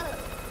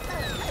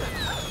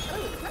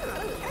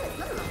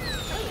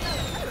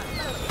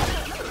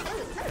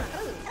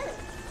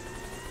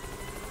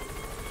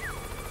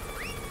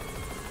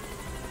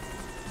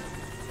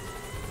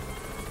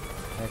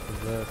 What the heck is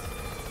this?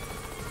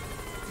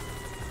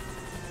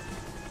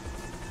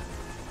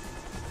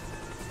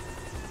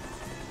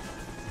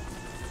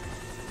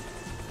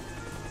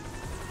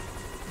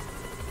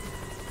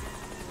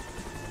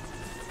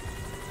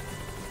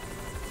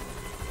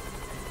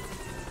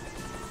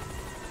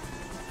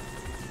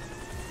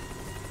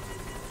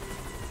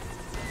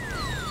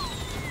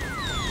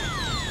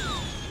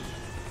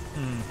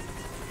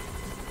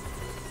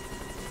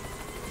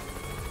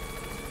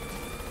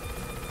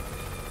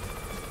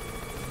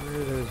 Where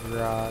are those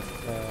rocks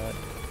at?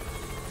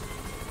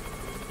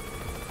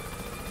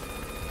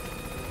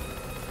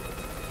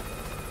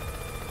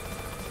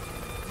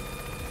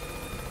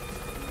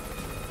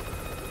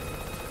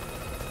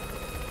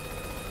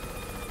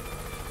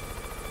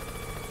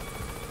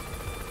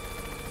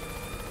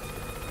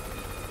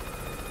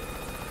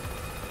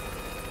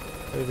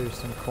 Oh, there's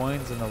some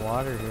coins in the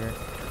water here.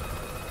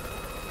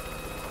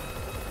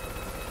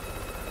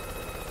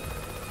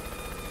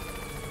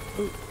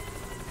 Ooh.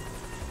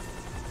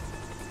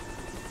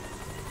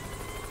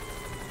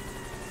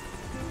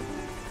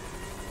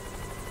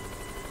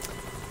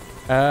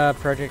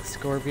 Project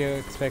Scorpio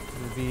expected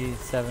to be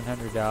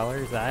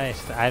 $700.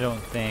 I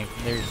don't think,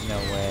 there's no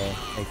way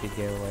they could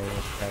get away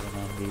with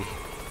 700.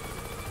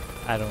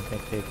 I don't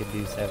think they could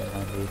do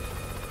 700.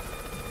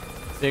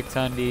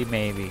 600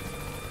 maybe.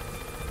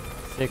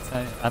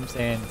 600, I'm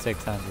saying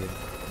 600.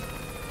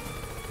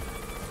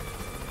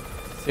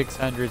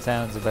 600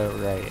 sounds about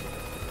right.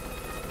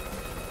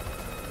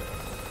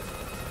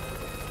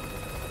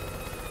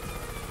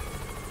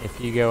 If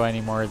you go any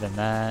more than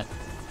that,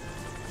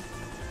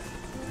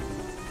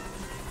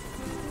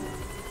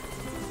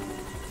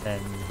 then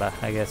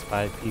I guess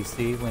buy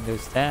PC,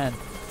 Windows 10.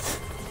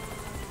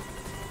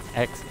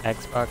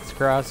 Xbox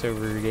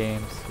crossover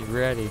games, you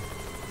ready?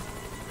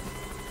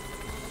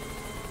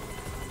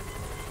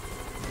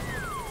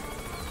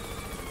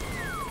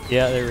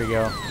 Yeah, there we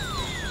go.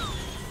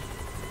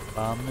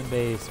 Bomb the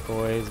base,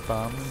 boys,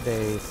 bomb the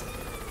base.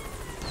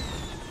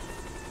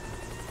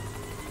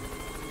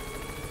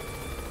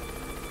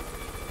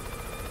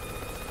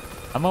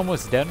 I'm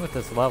almost done with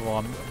this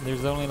level.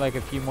 There's only like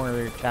a few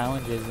more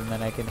challenges and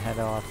then I can head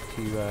off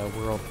to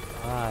World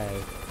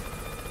 5.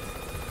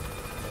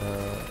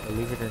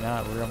 Believe it or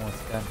not, we're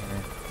almost done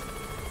here.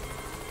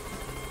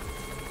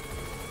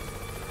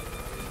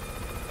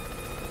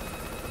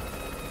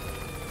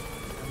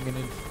 I'm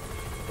gonna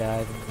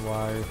dive in the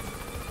water.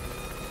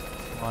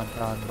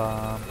 Swanton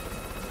bomb.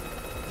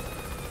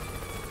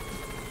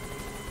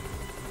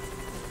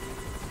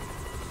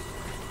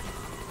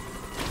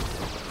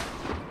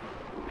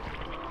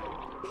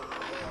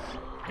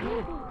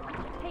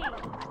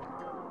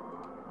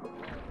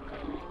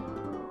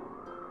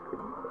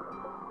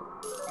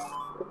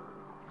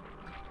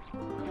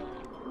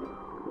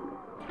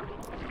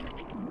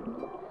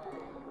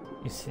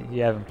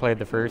 You haven't played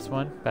the first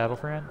one,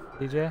 Battlefront,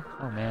 DJ?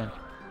 Oh man.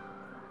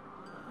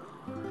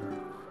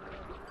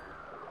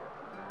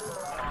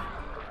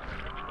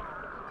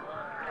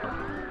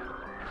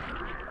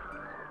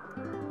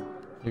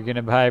 You're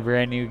gonna buy a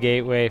brand new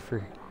gateway for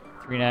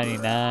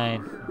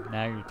 $3.99.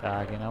 Now you're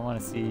talking. I want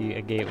to see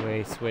a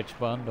gateway switch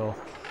bundle.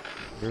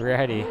 You're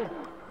ready.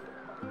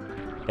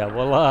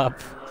 Double up.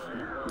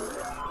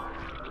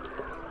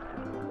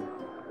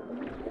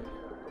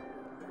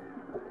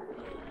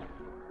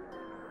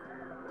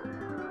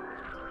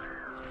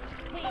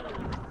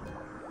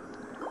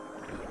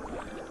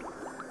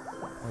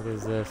 What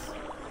is this?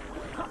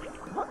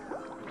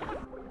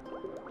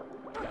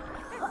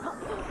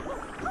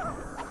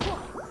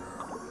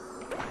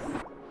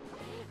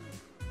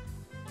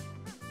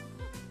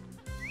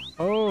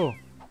 Oh,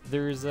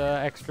 there's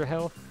extra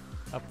health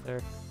up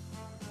there.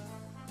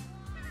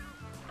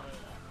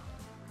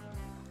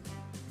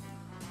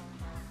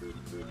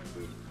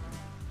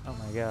 Oh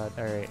my god,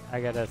 alright,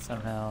 I gotta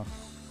somehow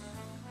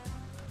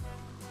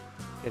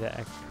get an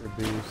extra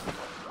boost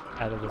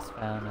out of this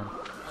fountain.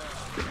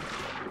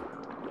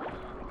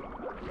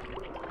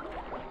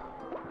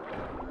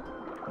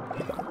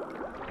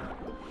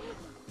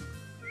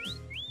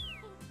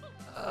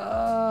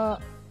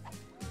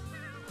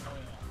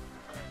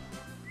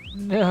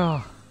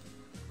 No.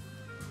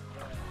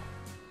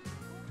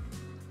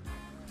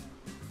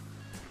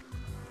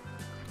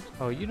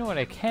 Oh, you know what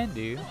I can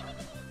do?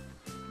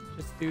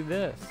 Just do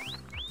this.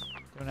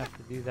 Don't have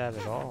to do that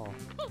at all.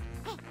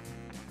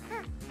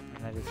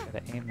 And I just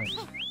gotta aim this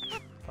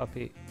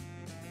puppy.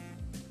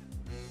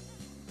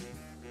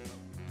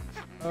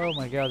 Oh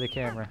my god, the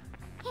camera.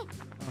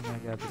 Oh my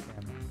god, the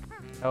camera.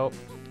 Help.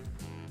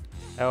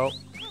 Help.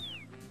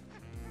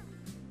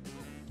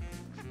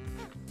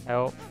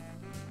 Help.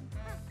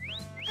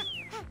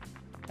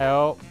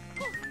 Help.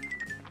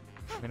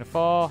 I'm gonna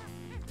fall.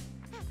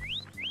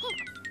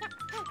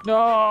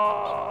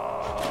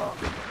 No!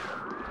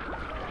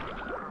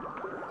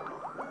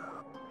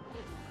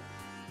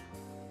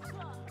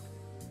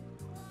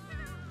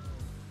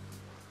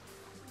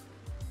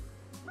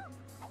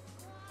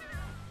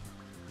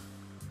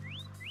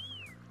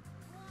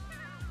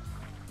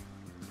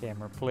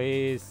 Camera,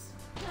 please.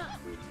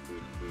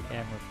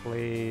 Camera,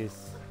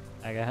 please.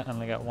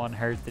 Only got 1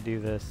 heart to do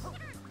this.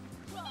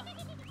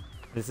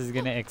 This is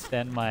gonna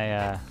extend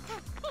my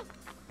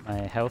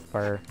my health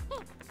bar.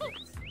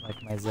 It's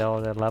like my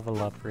Zelda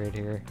level up right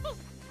here.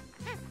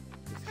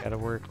 Just gotta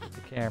work with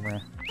the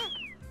camera.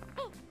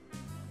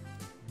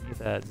 You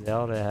thought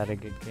Zelda had a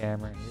good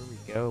camera. Here we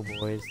go,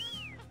 boys.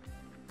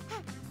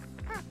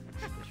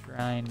 The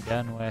shrine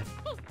done with.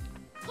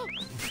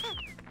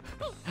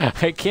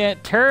 I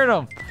can't turn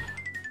him!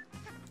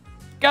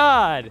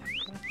 God!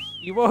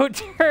 You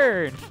won't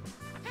turn!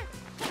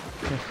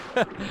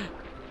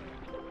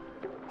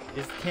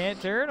 Just can't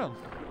turn him.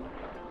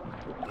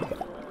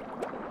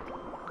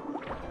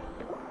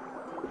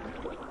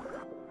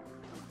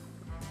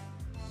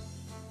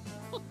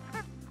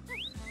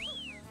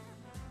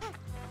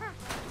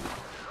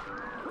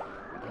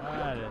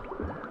 God,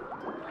 the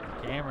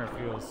camera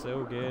feels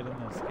so good in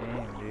this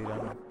game, dude.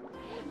 I'm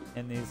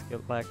in these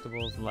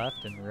collectibles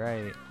left and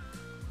right.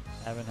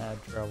 Haven't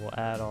had trouble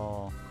at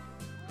all.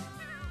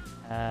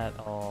 At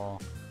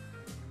all.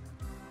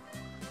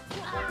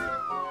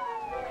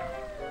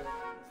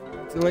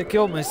 So I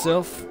killed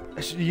myself.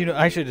 I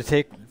should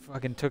have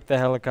fucking took the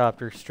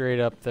helicopter straight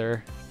up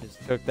there.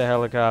 Just took the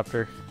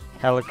helicopter.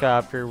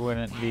 Helicopter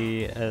wouldn't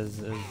be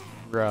as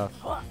rough.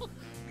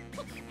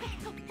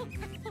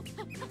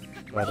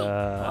 But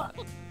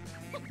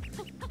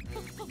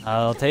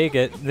I'll take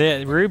it.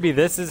 Ruby,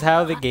 this is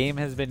how the game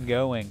has been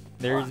going.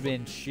 There's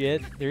been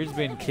shit. There's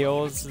been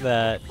kills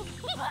that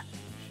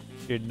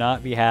should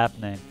not be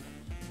happening.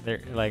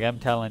 Like, I'm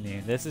telling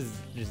you, this is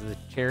just the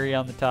cherry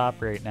on the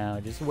top right now.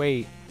 Just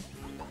wait.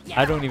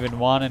 I don't even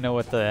want to know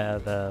what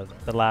the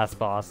last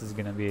boss is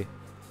gonna be.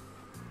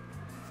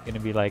 It's gonna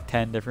be like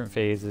 10 different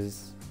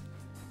phases.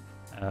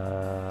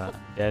 I'm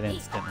dead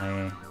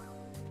instantly.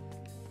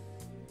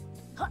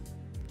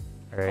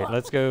 Alright,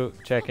 let's go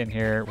check in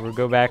here. We'll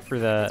go back for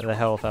the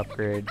health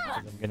upgrade, because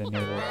I'm gonna need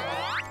it.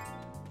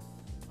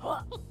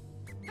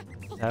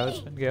 This is how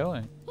it's been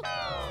going.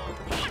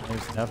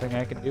 There's nothing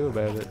I can do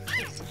about it.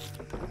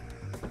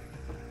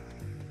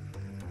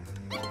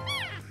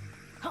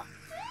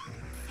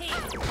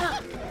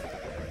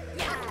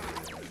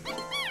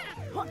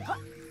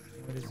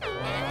 What is going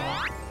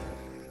on?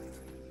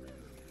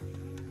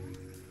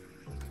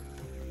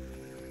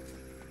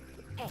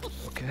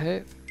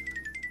 Okay.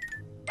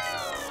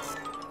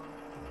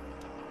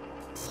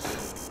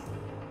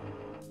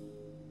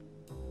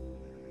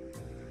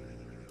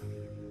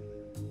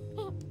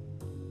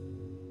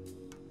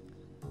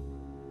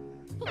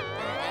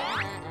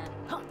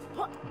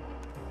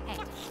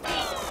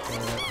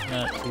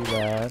 Not too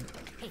bad.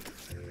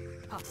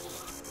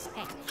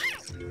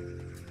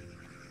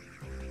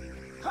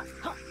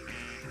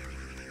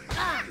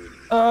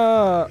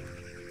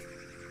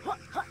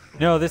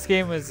 No, this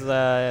game was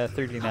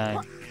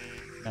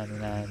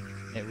 $39.99.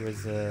 It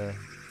was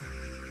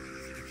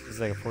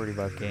like a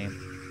 $40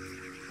 game.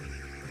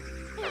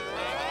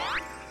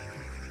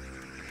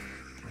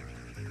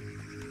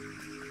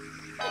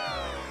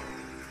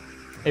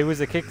 It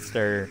was a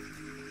Kickstarter.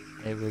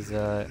 It was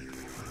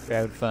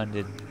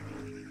crowdfunded.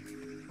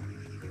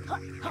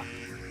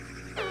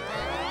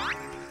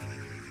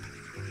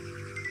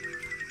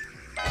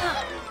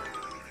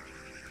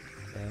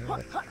 Okay,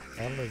 what the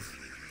hell is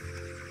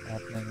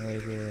happening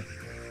right here?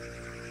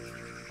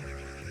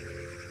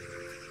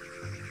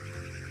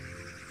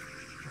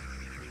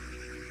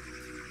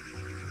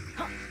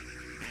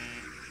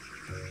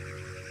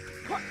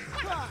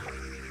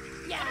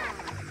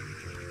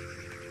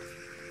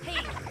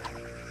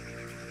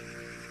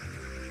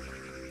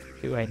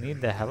 Do I need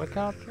the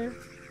helicopter?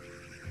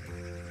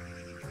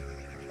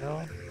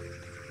 No.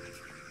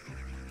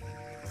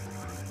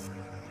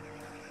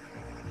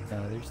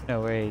 No, there's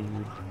no way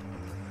you.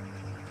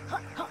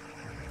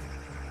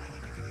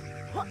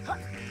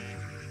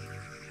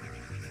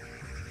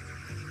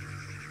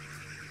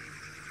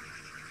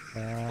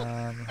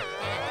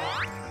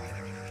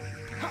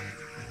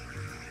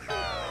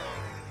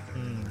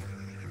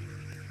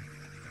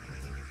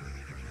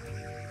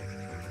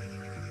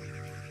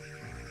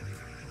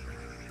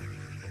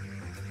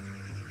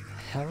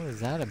 How is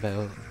that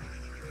about?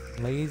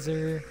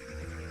 Laser?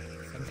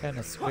 Some kind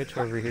of switch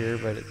over here,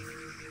 but it's...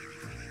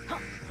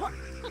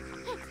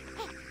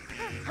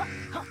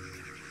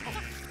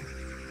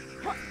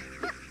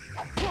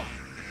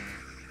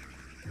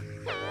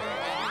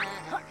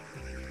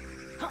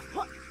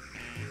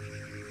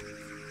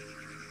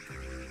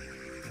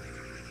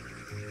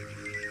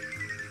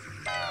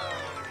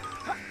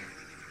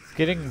 It's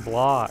getting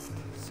blocked,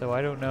 so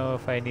I don't know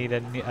if I need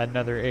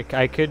another.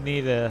 I could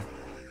need a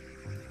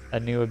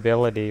new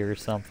ability or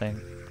something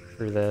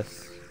for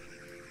this.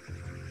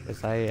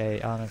 Because I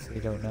honestly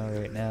don't know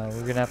right now.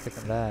 We're gonna have to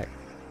come back.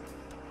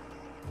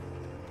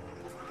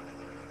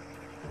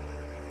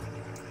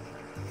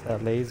 That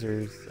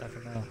lasers, I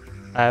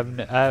don't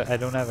know. I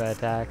don't have an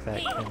attack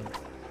that can.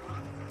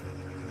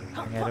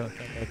 I don't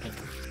think I can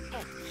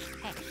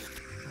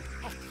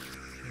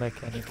lick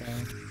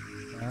anything.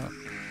 No.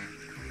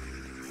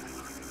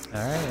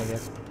 Alright, I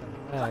guess we're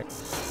coming back.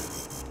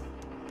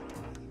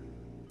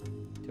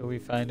 Till we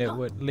find out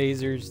what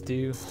lasers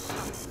do.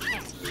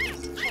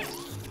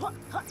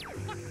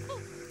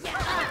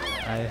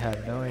 I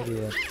have no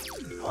idea.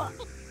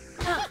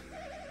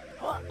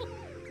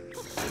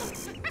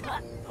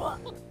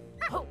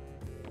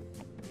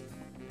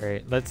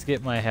 Alright, let's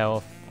get my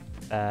health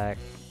back.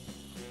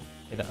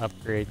 Get an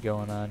upgrade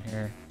going on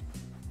here.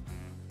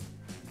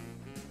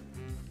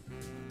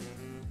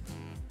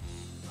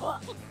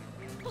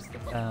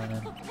 Step down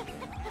and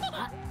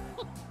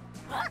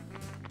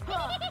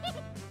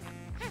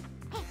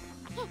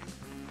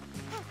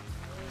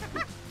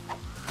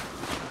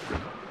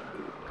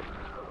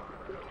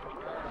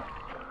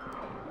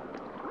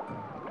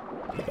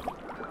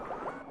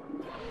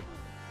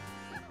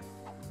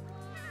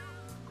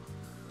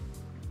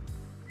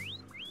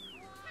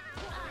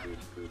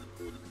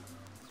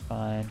it's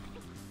fine.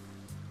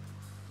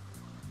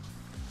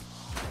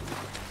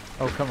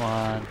 Oh, come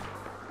on.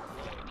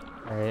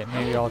 Alright,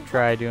 maybe I'll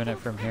try doing it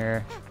from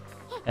here.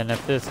 And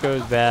if this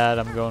goes bad,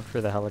 I'm going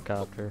for the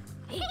helicopter.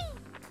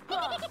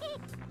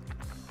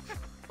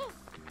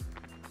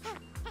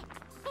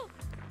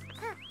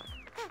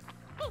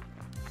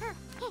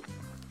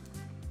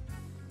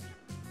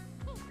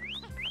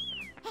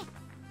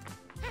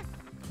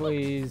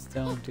 Please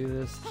don't do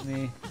this to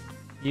me.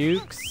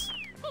 Yooks?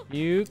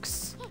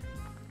 Yooks?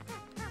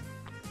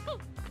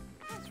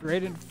 It's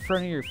right in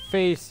front of your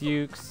face,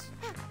 Yooks.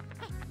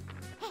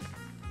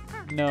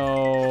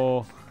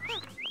 No.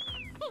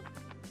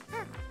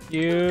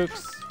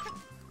 Yooks.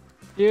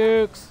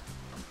 Yooks.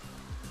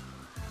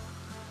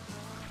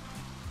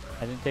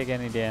 I didn't take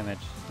any damage.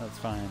 That's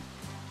fine.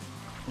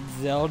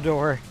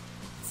 Zeldor.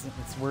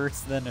 It's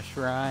worse than a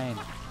shrine.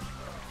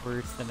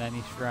 Worse than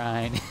any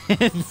shrine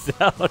in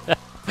Zelda.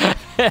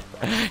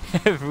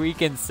 If we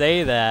can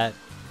say that.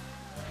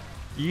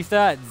 You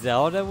thought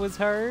Zelda was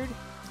hard?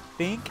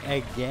 Think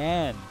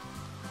again.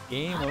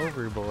 Game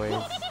over,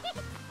 boys.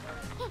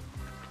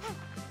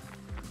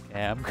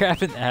 Yeah, I'm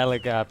grabbing the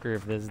helicopter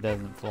if this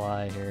doesn't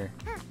fly here.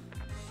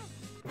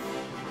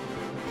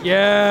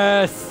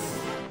 Yes!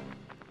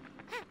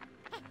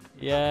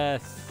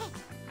 Yes!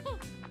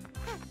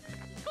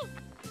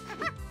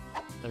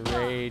 The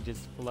rage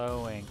is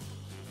flowing.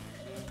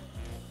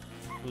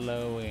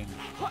 Flowing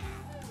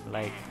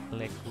like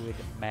liquid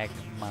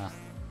magma.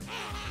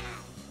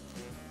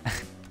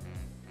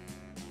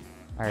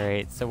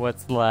 Alright, so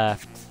what's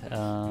left?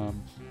 I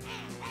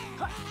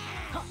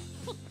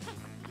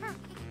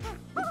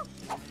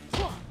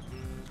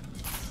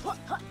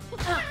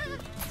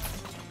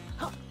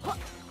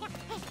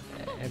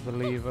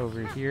believe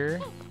over here.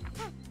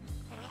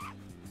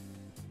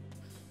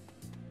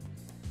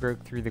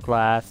 Broke through the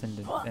glass and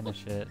didn't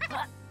finish it.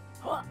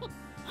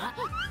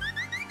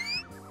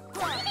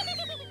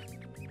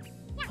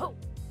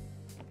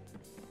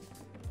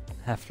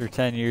 After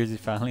 10 years, he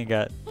finally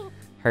got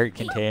heart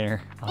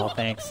container. All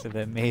thanks to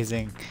the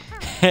amazing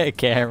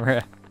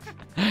camera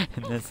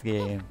in this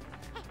game.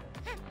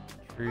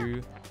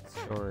 True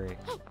story.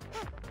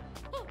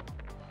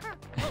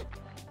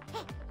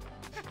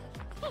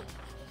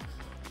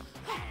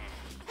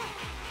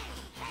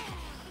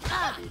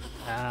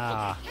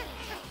 Ah.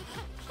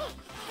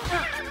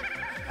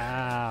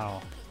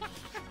 Ow.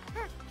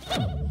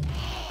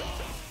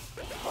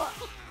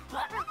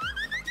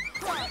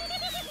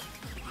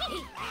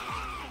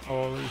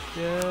 Holy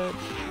shit.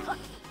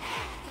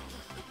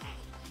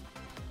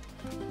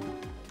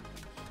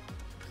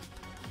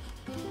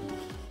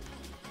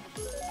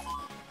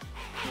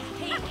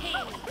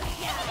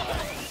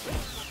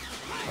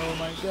 Oh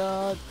my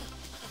god.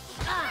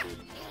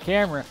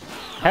 Camera,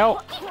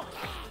 help.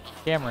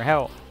 Camera,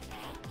 help.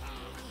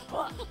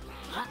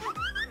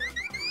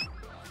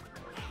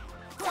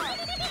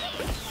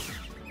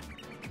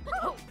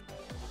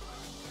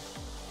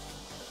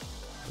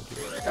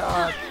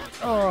 God.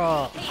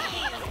 Oh.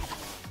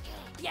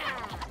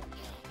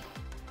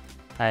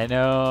 I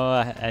know,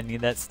 I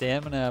need that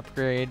stamina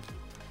upgrade.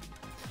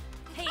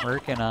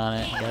 Working on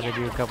it. Gotta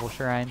do a couple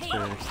shrines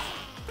first.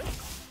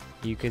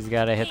 Yooka's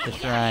gotta hit the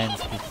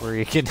shrines before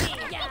you can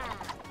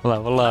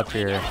level up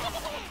here.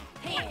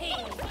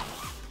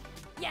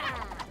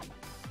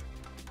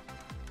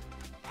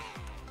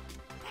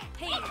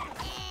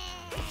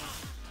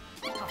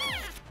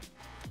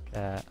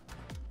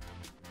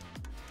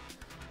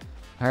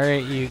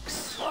 Alright,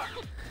 Yooks.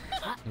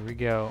 Here we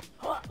go.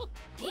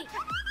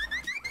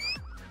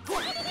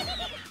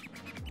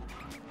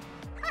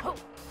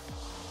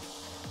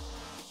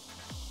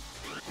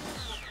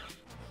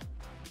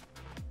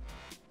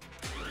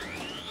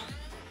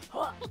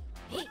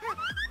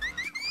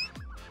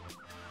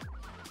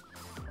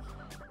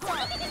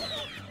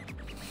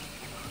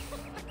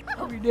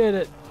 did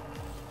it.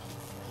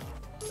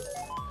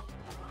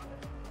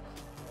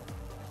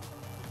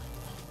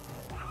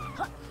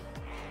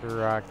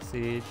 Rock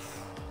seeds.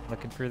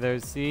 Looking for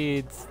those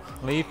seeds.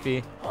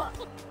 Leafy.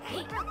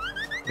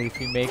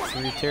 Leafy makes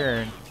a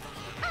return.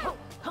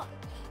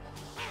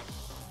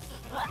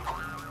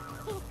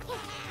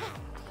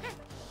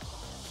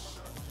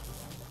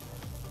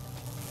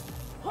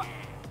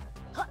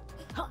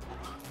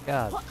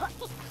 God.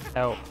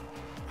 Help.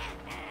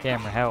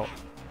 Camera, help.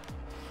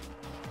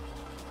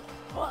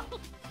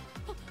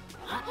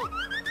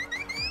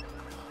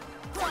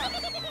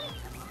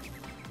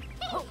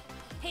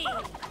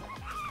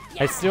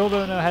 I still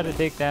don't know how to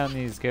take down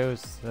these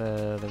ghosts,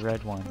 the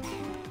red ones.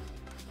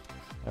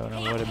 I don't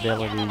know what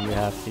ability you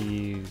have to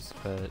use,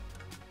 but...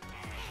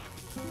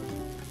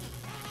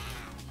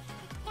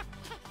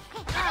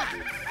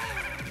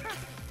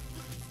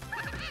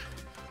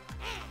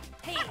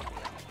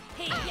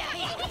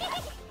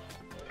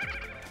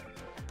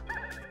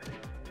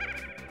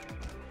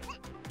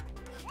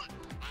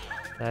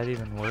 Is that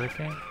even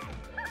working?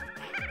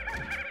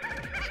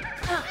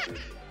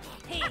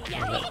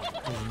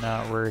 It's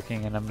not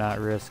working and I'm not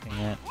risking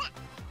it.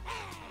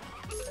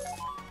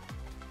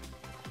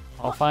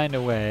 I'll find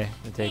a way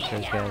to take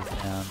those guys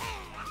down.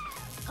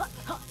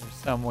 There's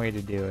some way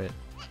to do it.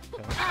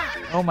 So.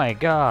 Oh my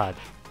god!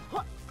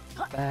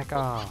 Back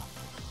off.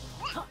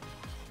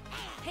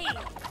 I'm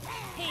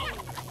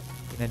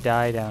gonna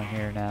die down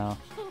here now.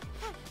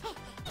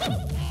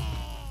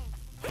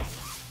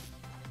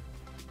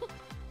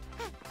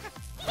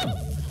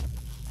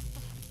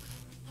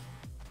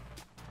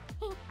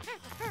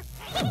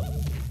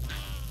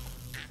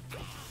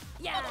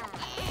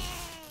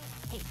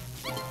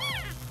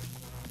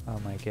 Oh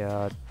my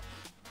god.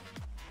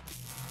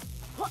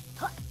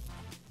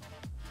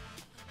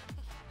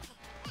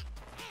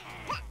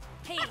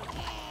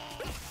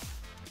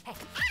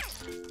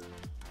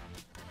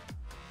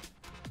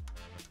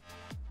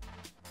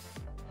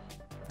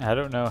 I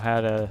don't know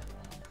how to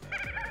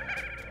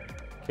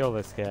kill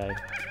this guy.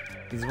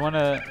 He's one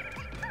of...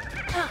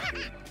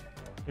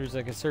 There's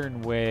like a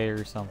certain way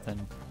or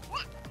something.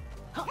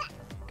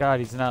 God,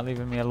 he's not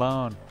leaving me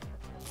alone.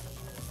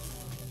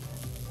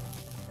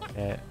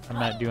 Okay, I'm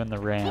not doing the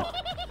ramp.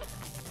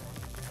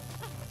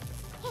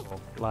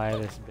 I'll fly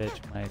this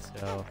bitch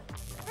myself.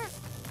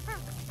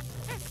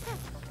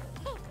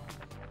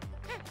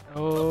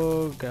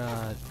 Oh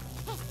god.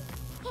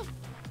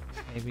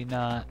 Maybe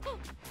not.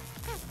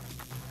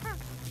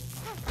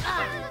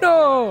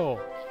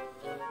 No!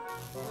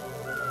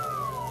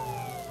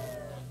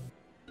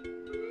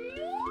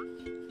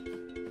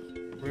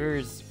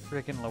 Where's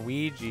frickin'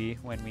 Luigi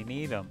when we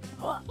need him?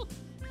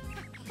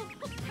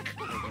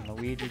 Frickin'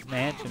 Luigi's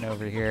Mansion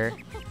over here.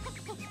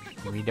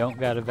 We don't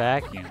got a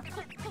vacuum.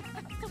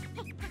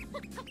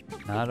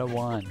 Not a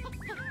one.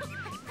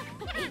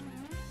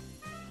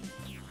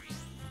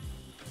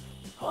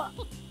 I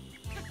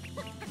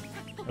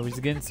was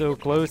getting so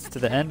close to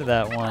the end of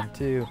that one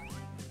too.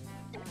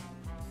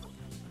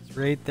 It's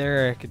right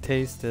there, I could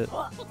taste it.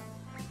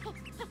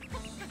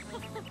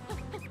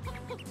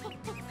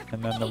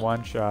 And then the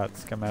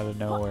one-shots come out of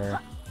nowhere.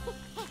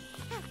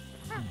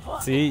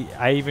 See,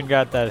 I even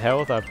got that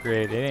health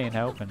upgrade. It ain't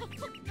helping.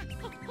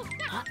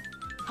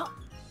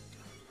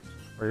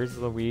 Where's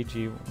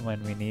Luigi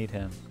when we need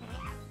him?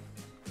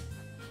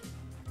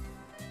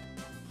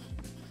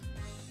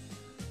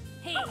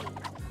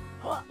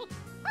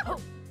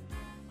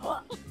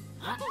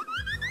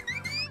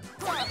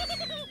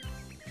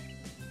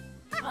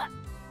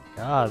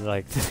 God,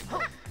 like,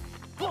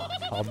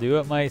 I'll do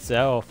it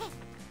myself.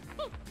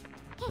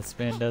 The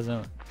spin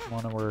doesn't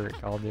want to work.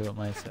 I'll do it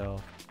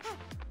myself.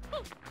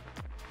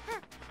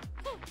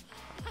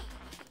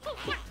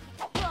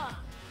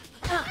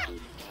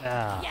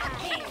 Ah.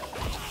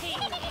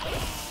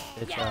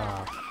 Bitch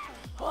off.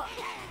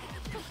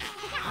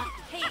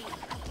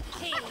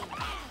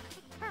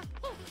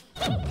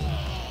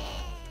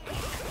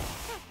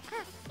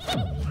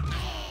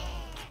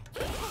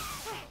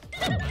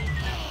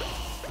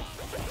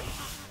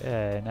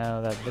 Okay,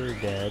 now that they're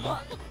dead.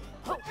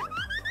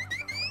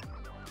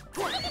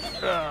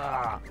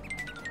 Ah.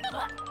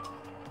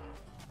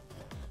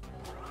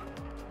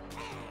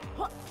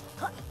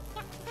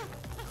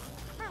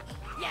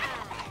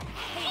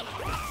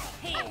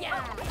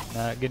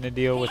 Not gonna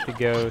deal with the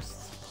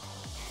ghosts.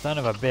 Son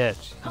of a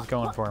bitch, he's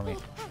going for me.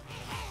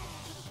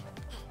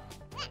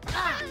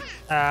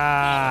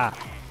 Ah!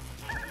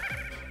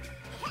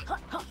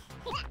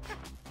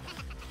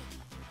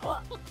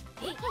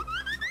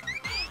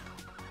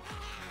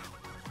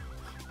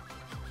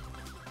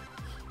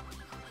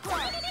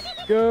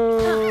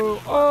 Go!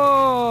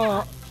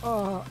 Oh!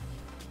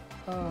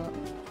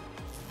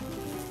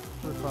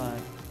 We're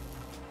fine.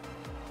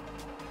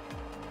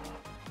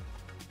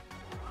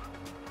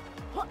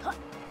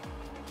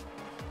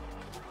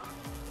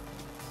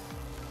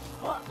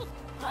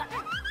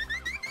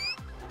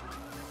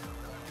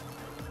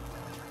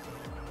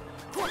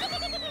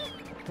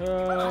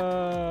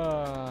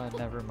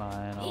 Never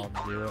mind. I'll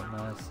do it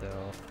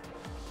myself.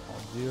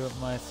 I'll do it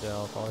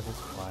myself. I'll just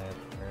fly up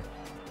there.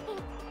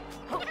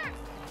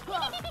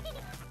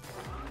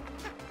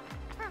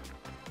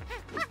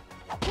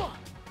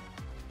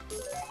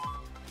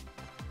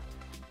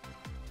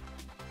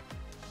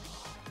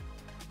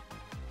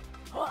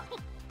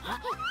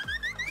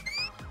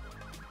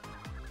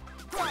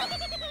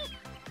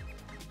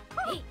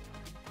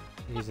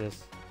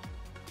 Jesus.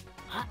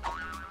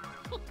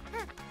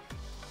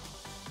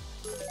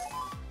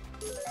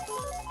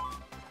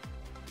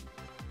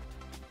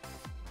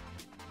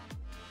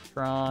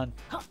 DrAiN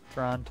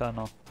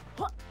tunnel.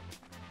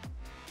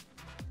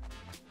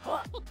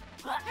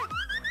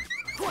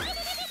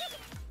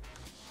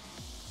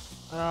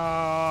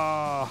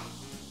 Ah,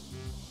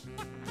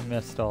 I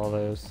missed all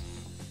those.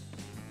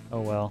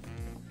 Oh well.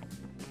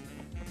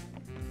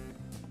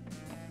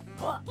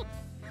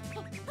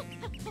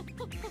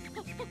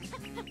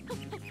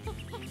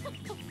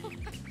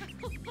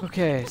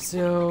 Okay,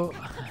 so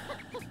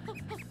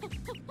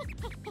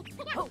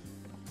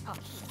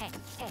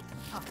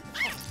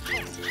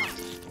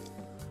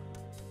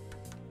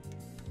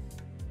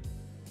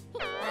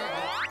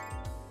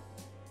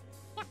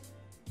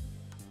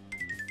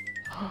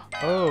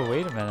oh,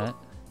 wait a minute.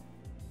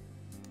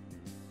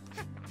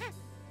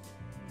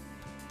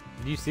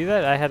 Did you see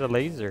that? I had a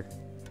laser.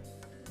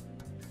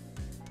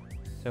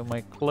 So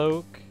my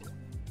cloak.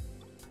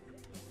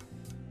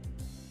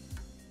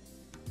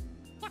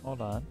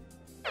 Hold on.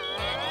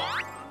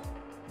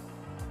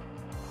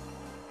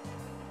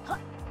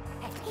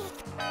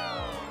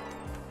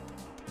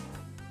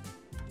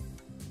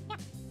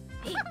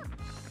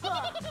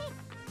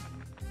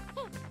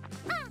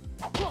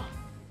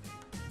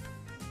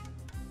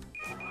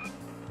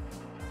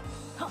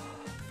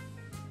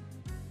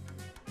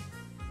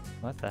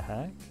 What the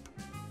heck?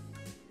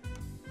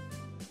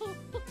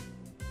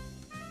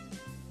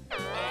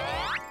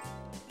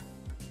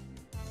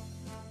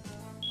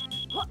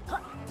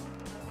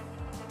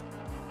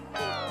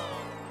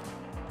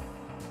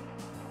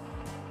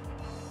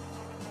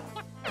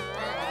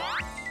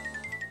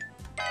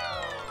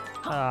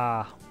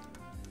 Ah,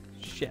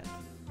 shit.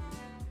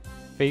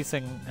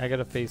 I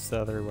gotta face the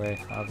other way,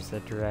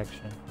 opposite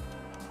direction.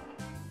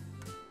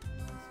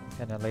 Some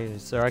kind of laser.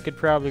 So I could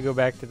probably go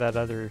back to that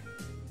other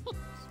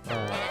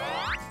spot.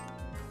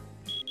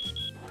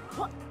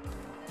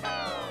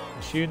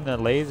 I'm shooting the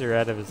laser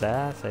out of his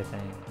ass, I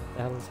think. What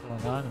the hell is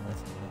going on in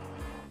this game?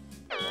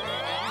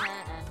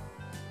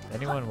 Is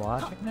anyone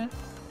watching this?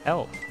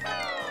 Help!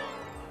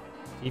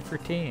 T for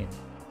teen.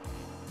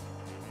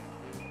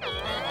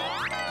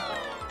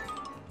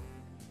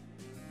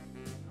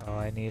 Oh,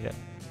 I need a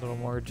little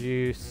more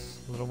juice.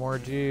 A little more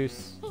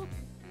juice.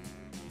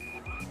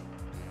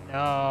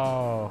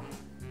 No.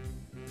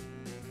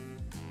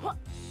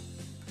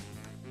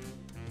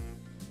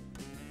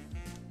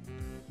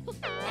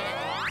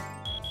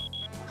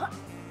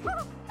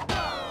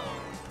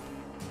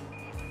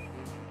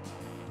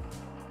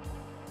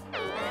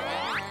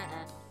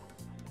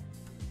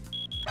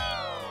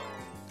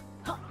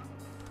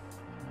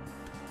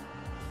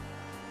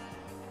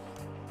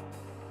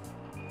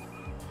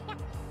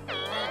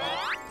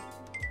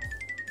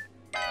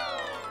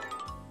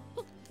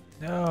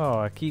 No,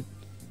 I keep...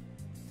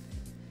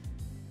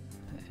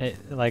 It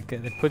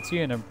puts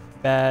you in a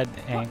bad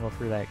angle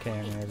for that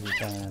camera every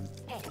time.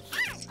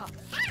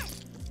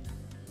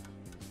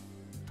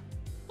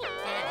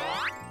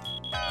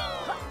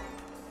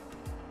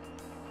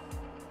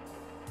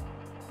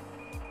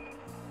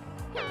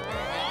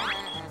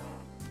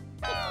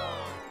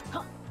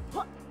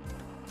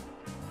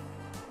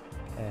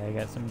 Okay, I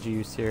got some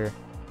juice here.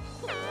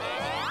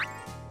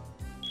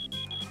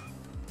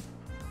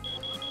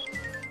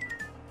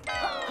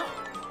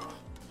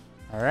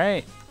 All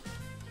right.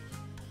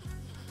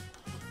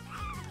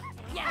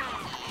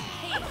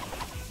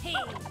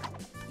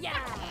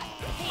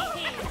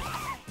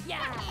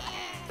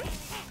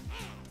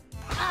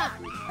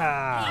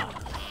 Ah.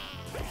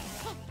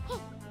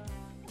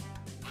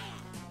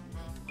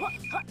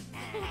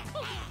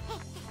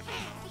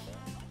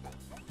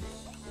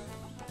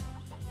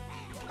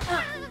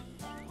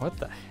 What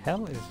the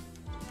hell is...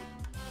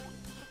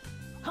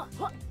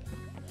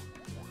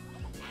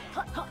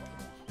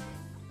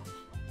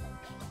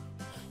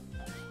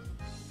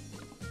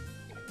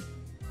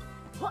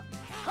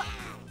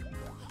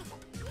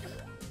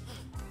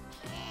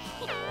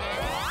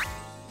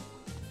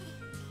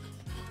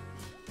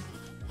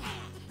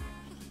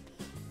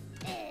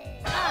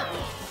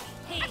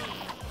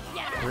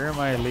 Where am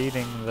I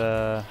leading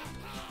the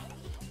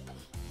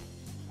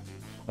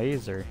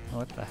laser?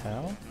 What the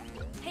hell?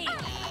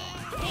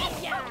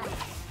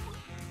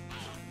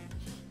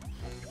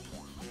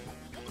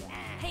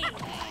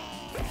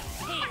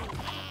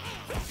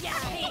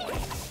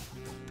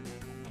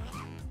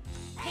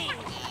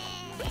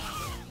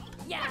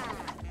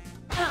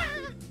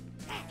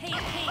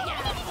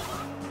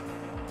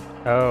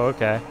 Oh,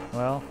 okay.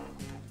 Well,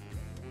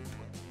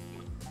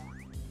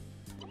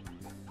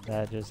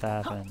 that just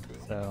happened,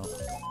 so...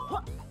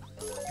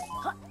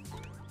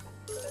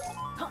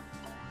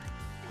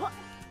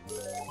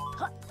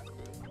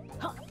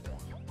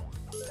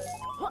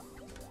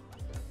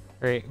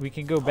 Alright, we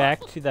can go back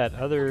to that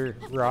other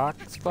rock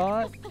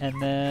spot,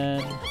 and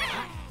then...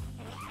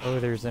 Oh,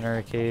 there's an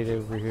arcade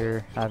over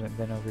here. Haven't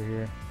been over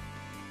here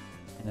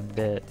in a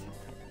bit.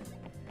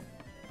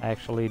 I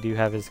actually do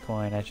have his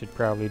coin. I should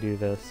probably do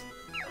this.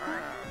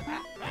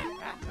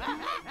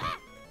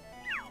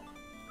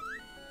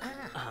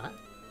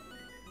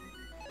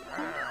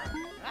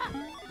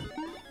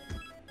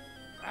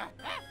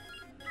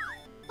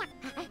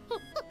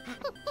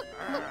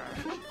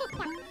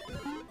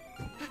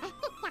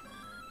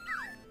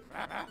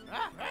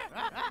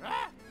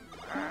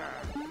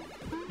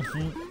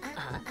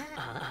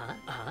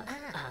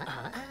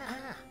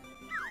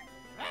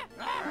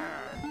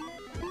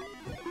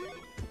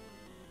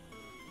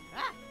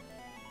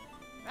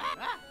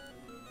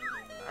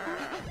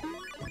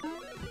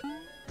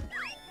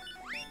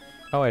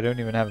 Oh, I don't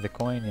even have the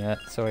coin yet,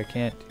 so I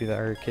can't do the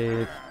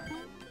arcade.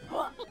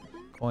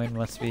 Coin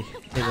must be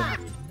hidden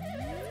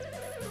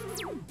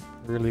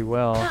really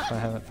well if I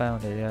haven't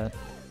found it yet.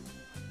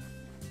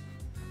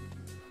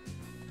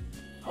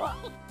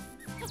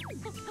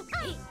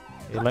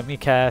 Okay, let me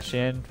cash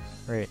in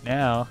right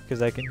now,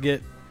 because I can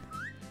get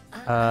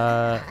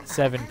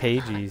 7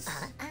 pages.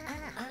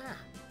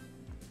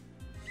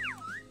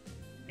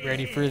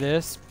 Ready for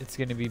this? It's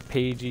gonna be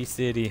Pagey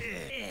City.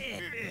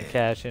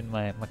 Cash in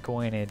my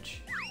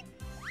coinage.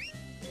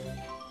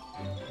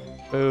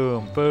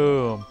 Boom,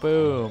 boom,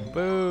 boom,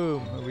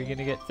 boom. Are we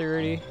gonna get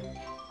 30?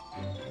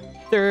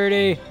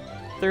 30!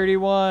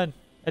 31!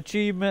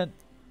 Achievement!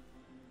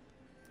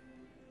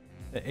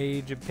 The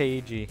Age of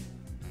Pagey.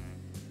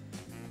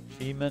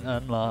 Achievement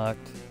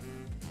unlocked.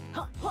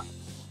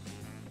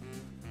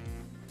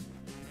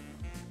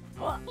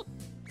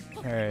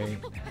 Alright.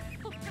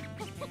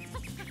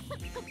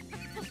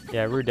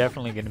 Yeah, we're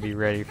definitely gonna be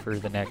ready for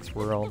the next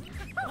world.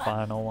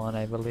 Final one,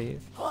 I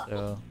believe.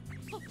 So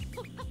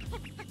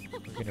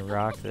we're gonna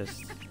rock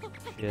this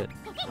shit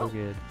so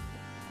good.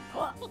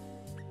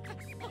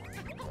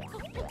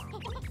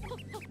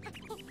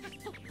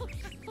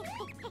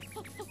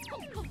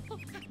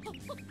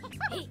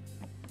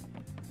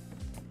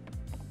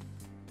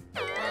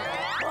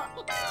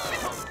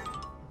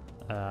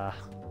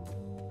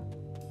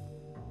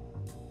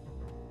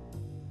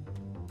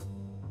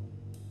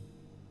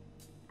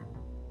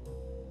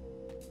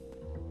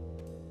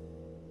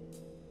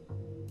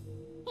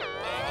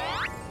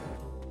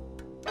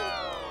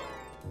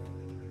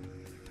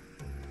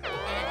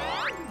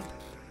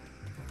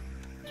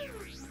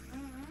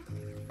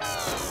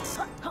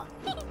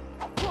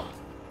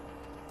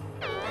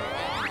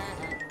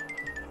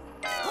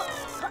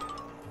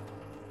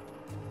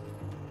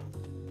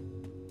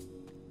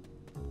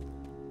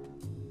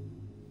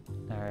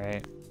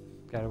 Alright,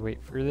 gotta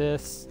wait for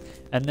this.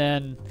 And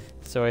then,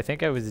 so I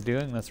think I was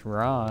doing this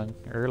wrong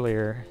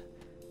earlier.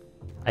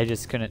 I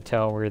just couldn't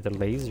tell where the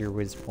laser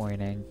was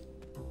pointing.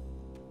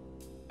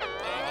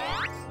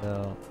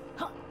 So,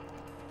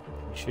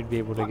 we should be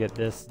able to get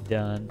this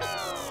done.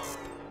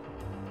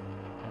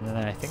 And then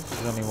I think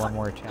there's only one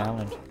more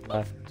challenge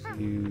left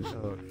to...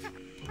 Oh, shit.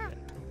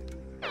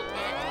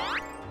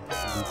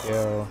 There we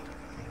go.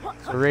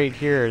 So right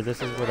here,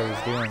 this is what I was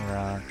doing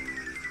wrong.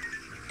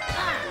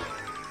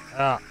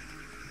 Ah.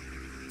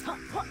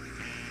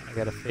 I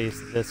gotta face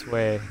this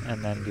way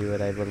and then do it,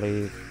 I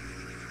believe.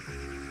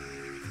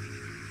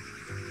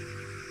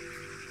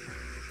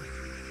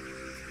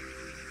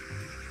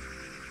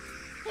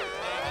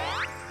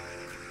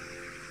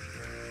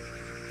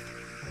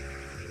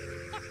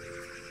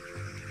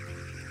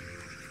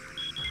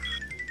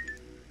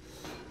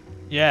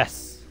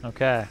 Yes!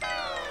 Okay.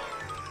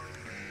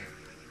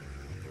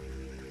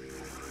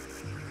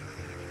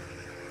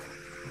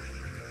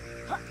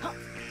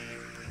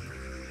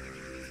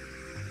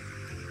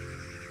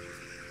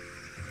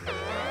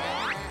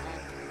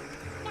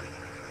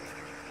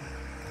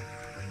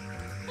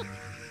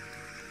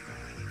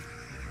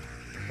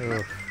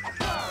 Oof.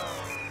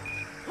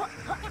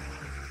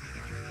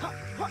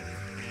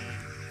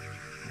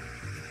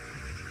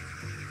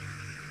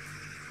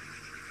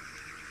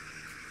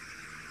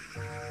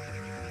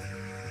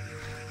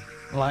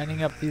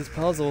 Lining up these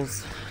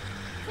puzzles,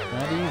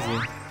 not easy.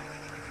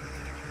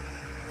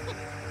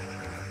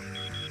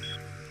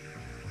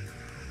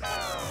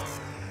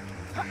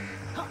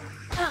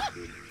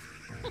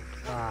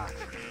 Ah.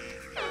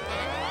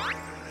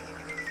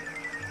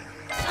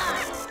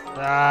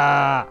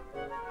 Ah.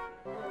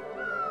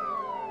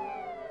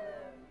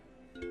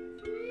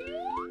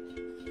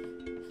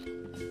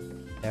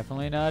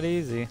 Definitely not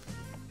easy.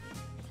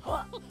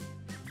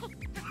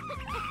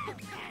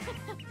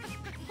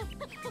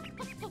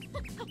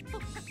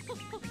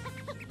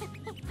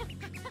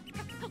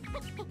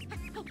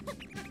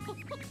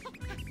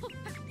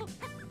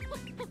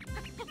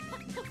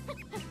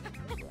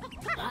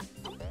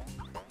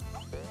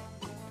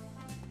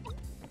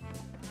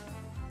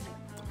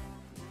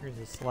 Here's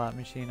a slot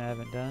machine I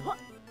haven't done.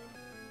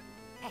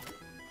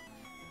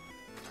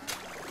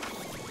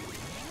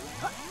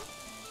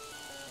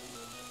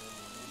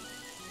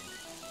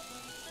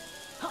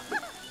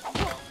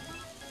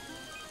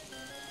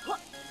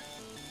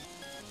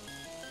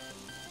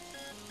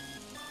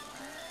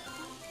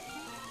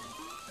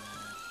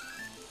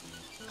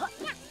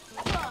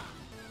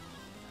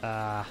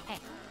 Ah.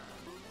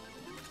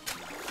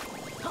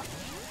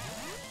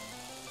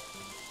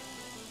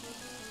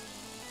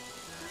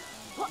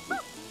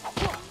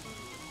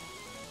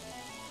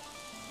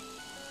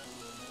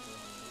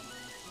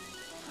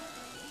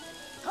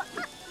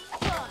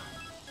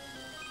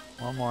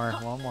 One more,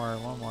 one more,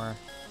 one more.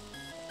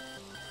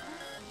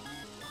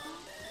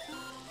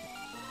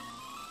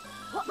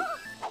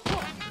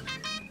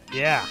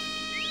 Yeah.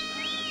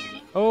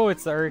 Oh,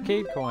 it's the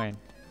arcade coin.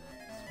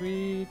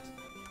 Sweet.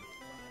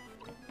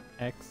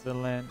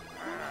 Excellent.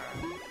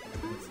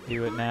 Let's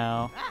do it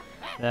now.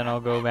 Then I'll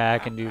go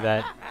back and do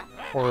that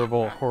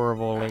horrible,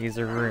 horrible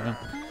laser room.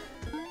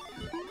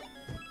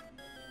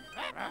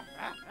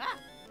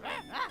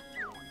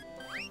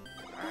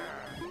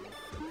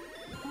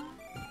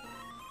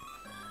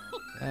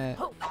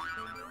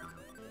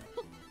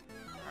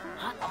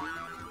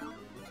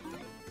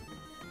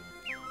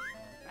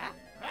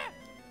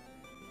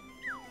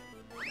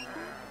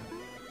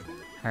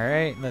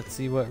 Alright, let's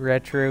see what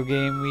retro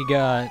game we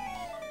got.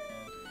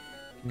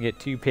 We can get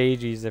 2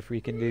 pages if we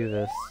can do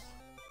this.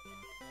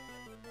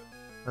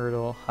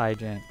 Hurdle,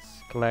 hijinks.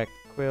 Collect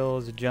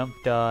quills, jump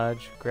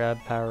dodge, grab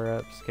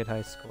power-ups, get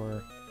high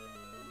score.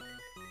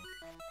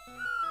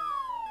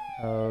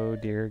 Oh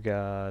dear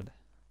God.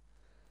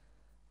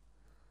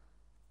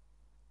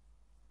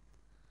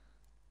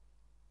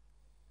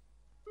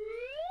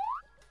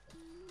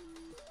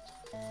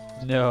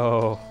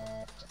 No.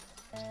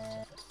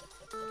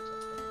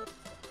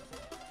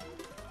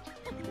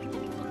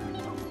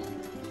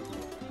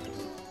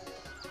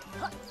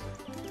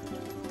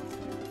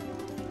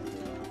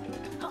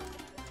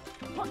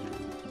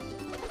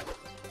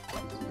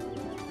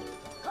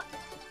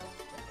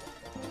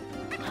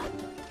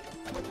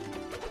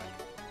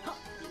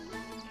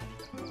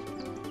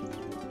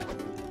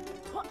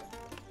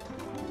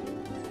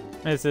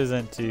 This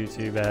isn't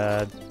too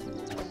bad.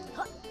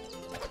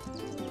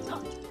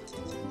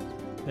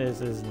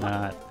 This is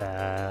not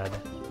bad.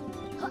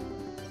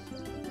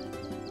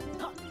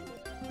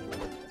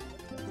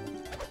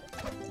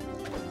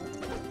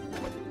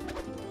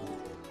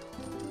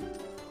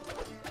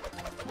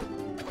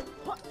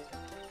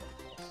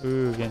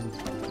 Ooh, getting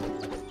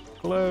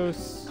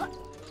close.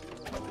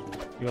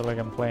 Feel like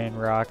I'm playing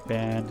Rock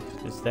Band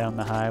just down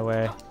the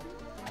highway.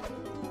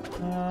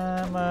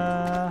 I'm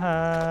a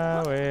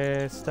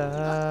highway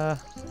star.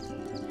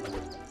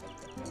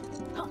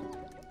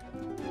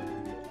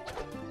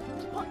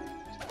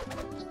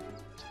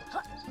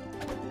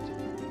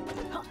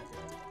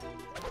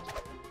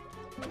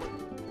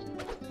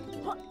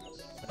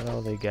 Is that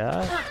all they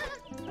got?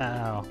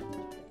 Ow.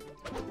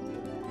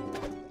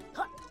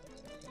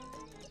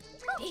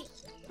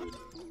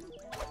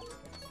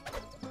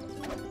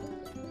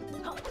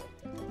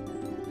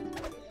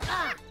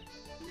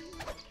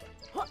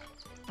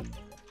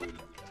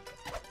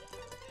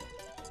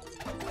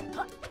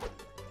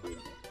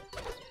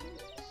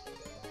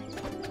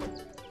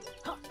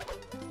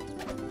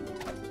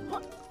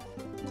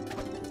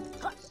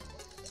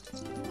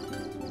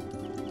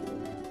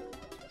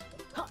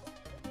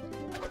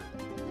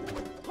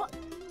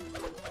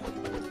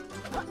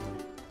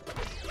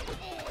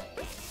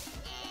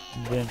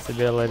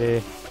 Invincibility.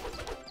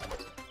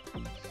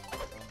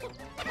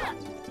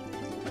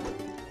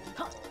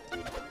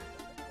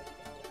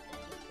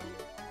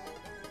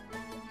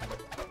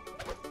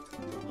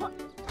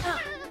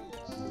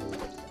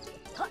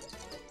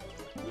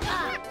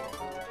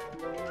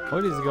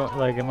 What is going,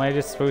 like, am I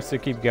just supposed to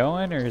keep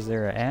going, or is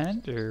there an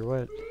end, or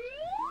what?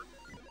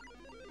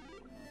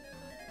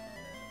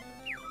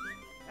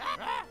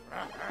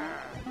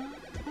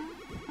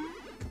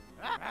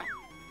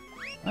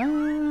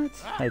 What?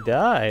 I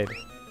died.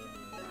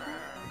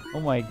 Oh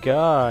my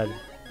God.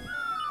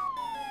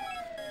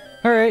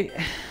 Alright.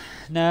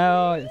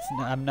 Now,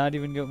 I'm not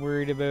even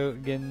worried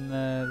about getting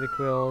the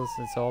quills.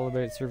 It's all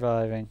about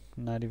surviving.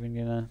 I'm not even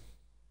gonna...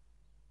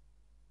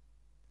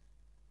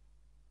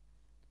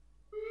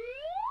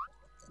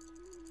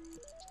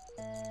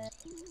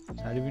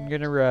 Not even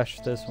gonna rush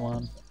this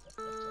one.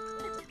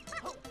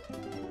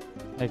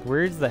 Like,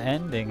 where's the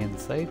ending in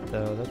sight,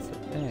 though? That's the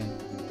thing.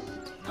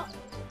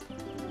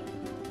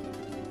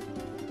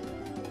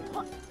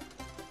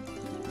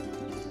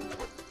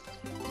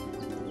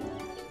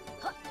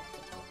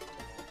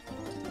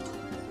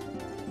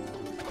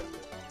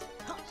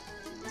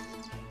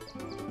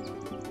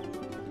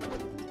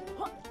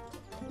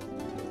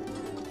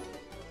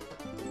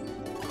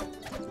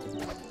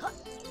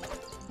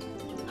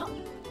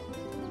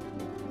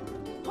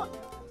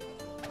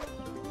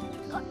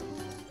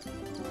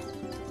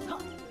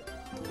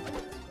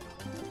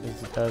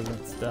 It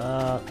doesn't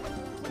stop.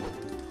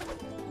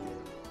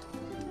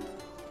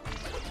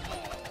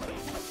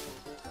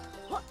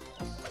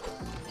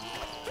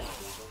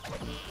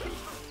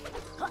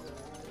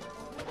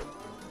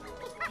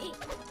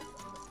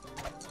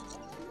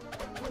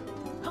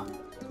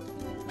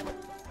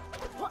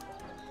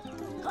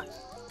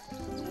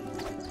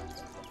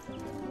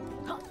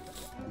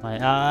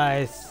 My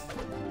eyes.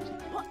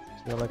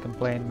 Feel like I'm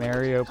playing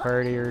Mario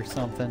Party or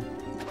something.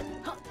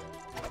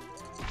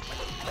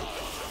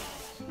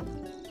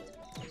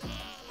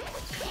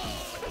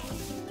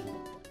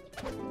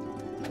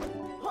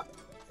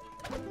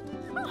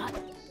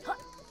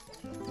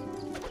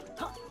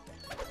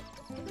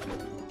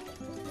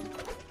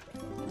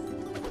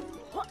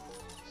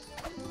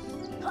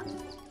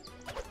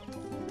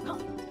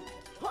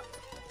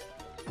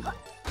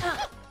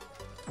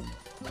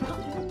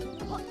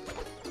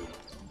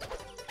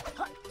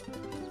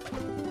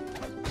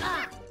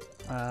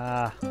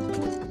 Ah!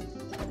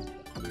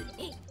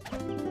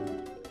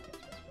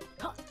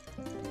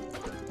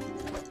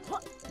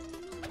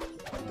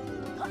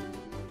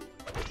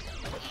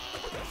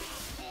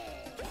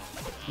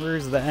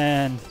 Where's the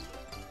end?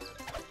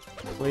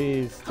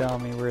 Please tell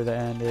me where the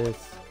end is.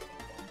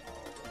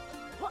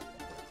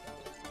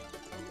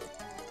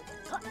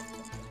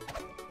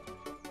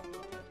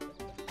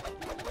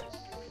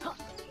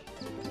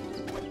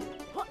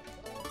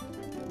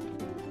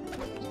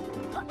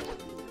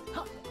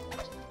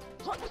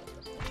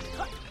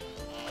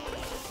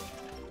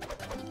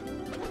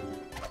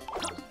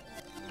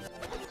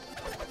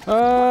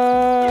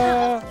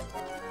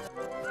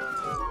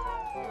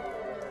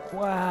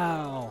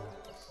 Wow.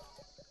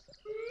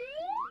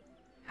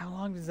 How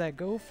long does that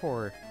go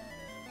for?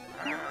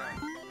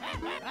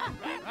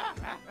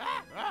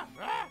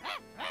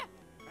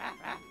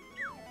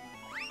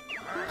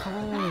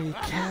 Holy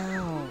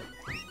cow.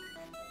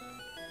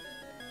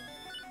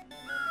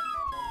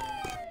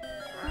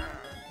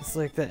 It's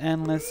like the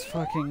endless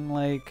fucking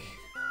like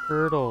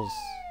hurdles.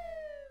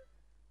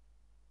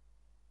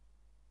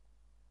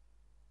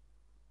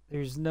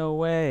 There's no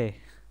way.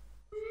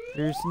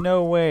 There's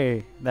no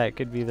way that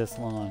could be this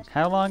long.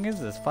 How long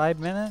is this? 5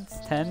 minutes?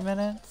 10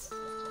 minutes?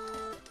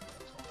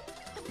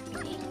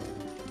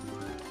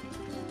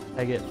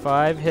 I get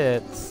 5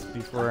 hits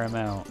before I'm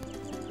out.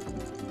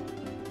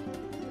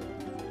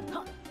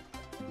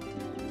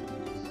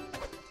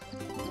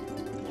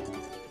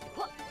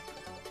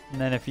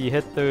 And then if you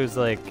hit those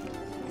like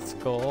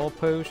skull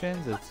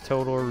potions, it's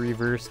total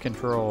reverse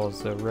control.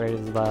 So right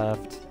is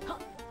left,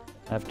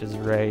 left is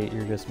right.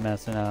 You're just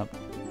messing up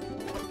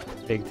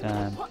big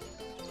time.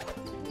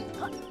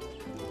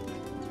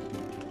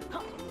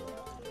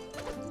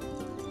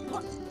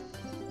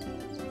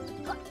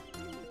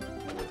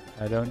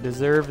 I don't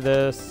deserve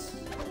this.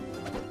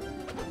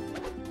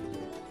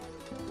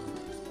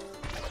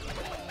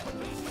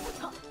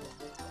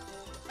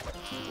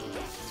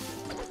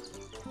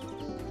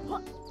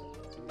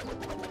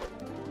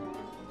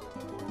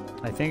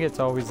 I think it's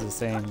always the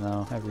same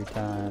though, every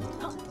time.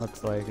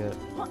 Looks like it.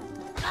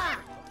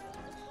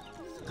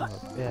 Son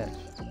of a bitch.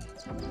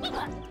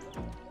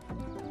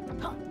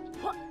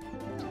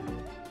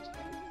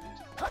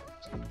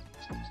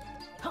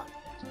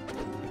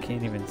 I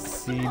can't even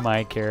see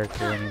my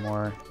character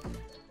anymore.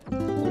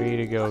 Way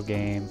to go,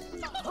 game.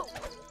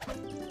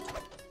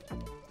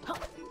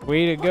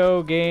 Way to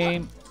go,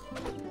 game.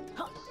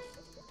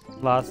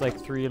 Lost like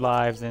 3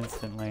 lives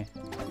instantly.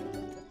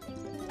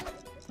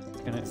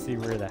 Couldn't see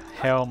where the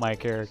hell my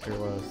character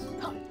was.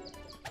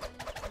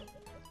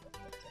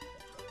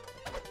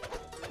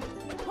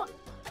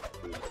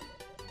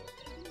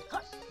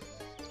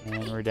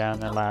 And we're down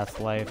the last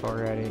life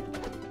already.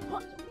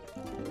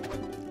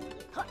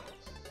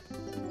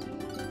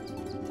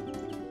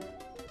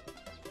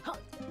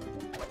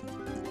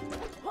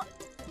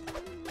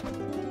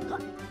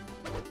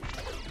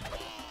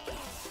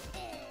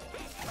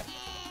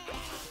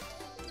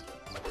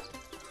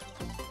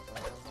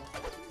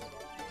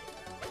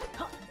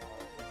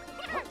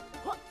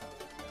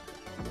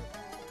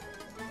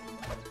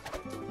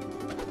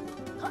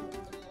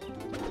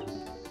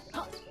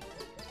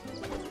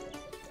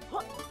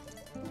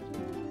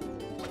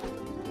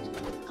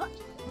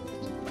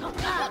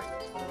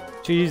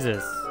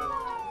 Jesus.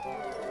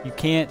 You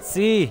can't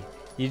see.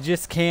 You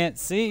just can't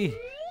see.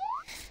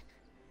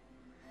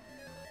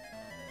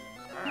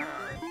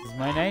 This is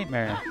my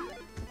nightmare.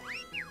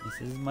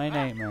 This is my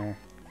nightmare.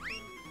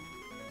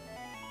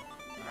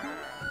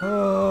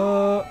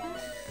 Oh.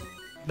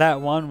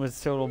 That one was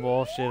total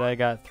bullshit. I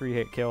got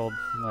 3-hit killed.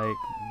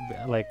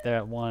 Like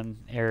that one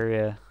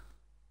area.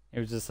 It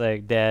was just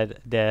like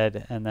dead,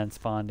 dead, and then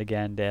spawned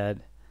again,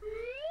 dead.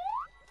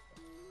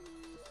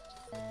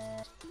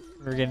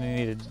 We're gonna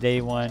need a day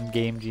 1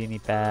 Game Genie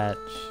patch.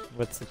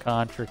 What's the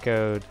contra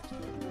code?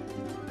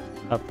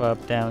 Up,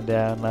 up, down,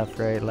 down, left,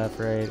 right,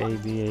 A,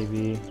 B, A,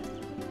 B.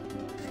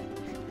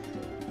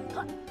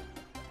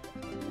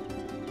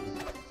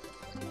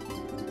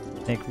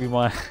 I think we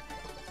want...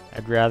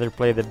 I'd rather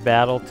play the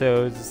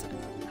Battletoads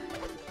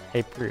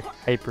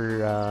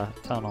hyper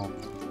tunnel.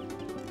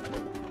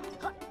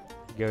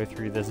 Go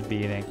through this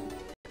beating.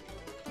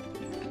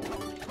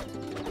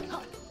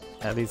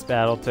 At least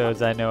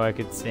Battletoads, I know I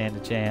could stand a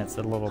chance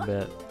a little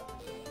bit.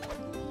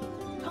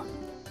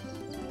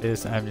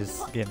 This, I'm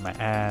just getting my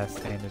ass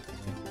handed to me.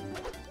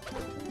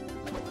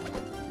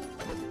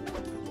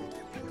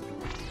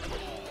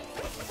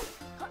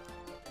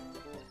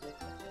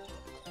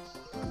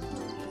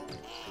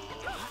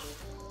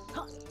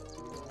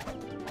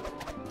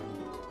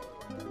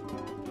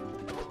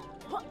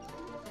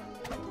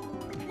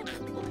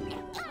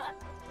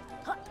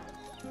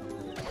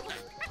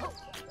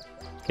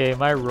 Okay,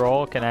 my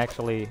roll can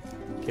actually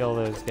kill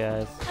those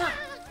guys.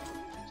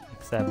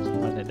 Except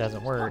when it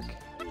doesn't work.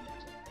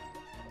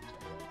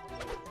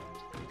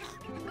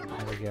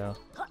 There we go.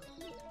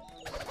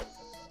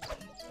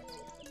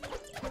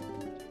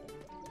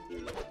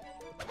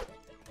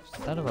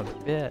 Son of a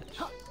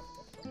bitch.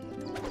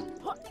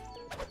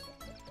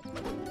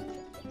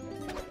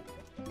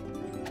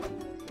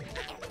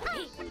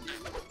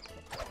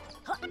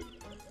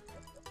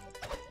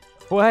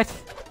 What?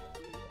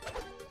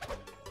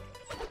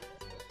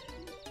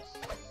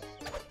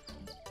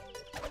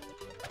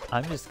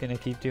 I'm just gonna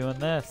keep doing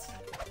this.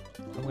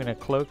 I'm gonna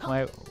cloak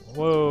my...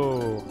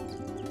 Whoa!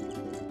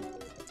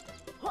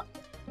 I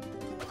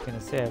was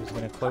gonna say I was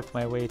gonna cloak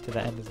my way to the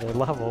end of the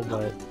level,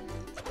 but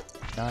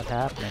not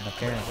happening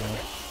apparently.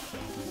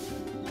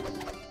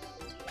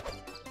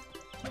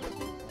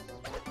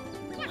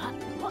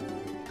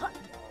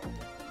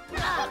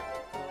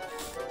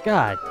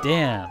 God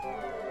damn.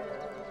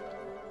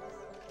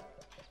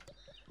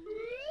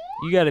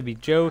 You gotta be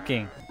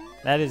joking.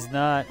 That is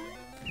not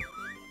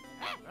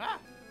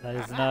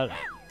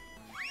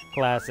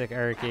classic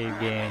arcade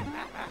game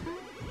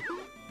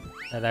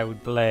that I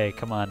would play.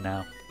 Come on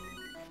now.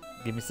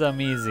 Give me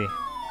something easy.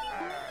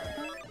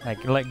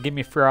 Like give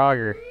me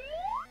Frogger.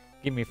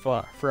 Give me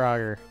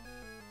Frogger.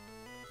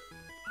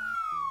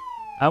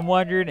 I'm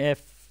wondering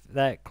if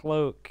that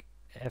cloak,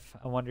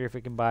 I wonder if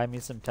it can buy me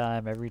some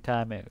time every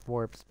time it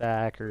warps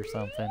back or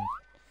something.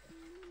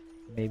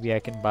 Maybe I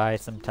can buy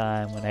some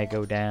time when I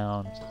go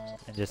down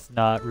and just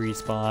not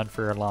respawn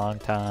for a long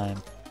time.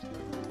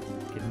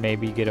 Could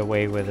maybe get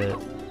away with it.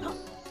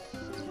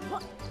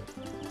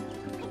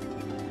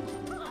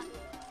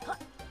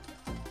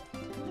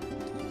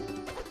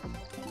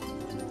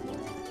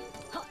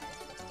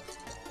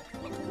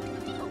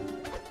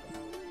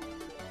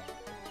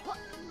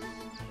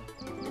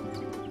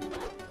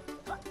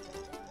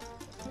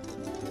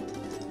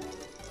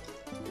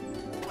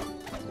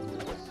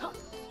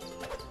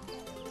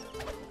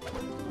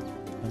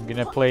 I'm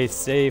gonna play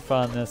safe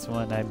on this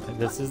one.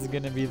 This is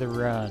gonna be the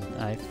run.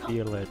 I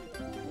feel it.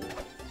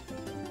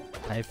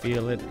 I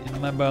feel it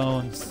in my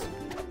bones.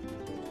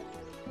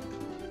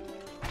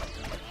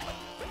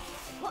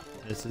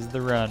 This is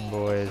the run,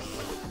 boys.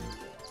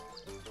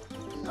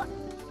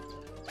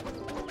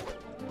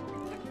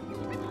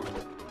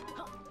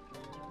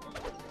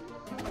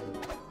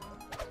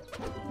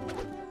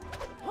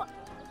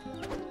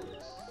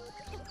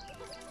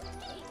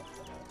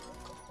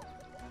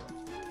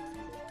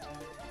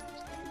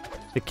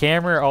 The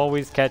camera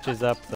always catches up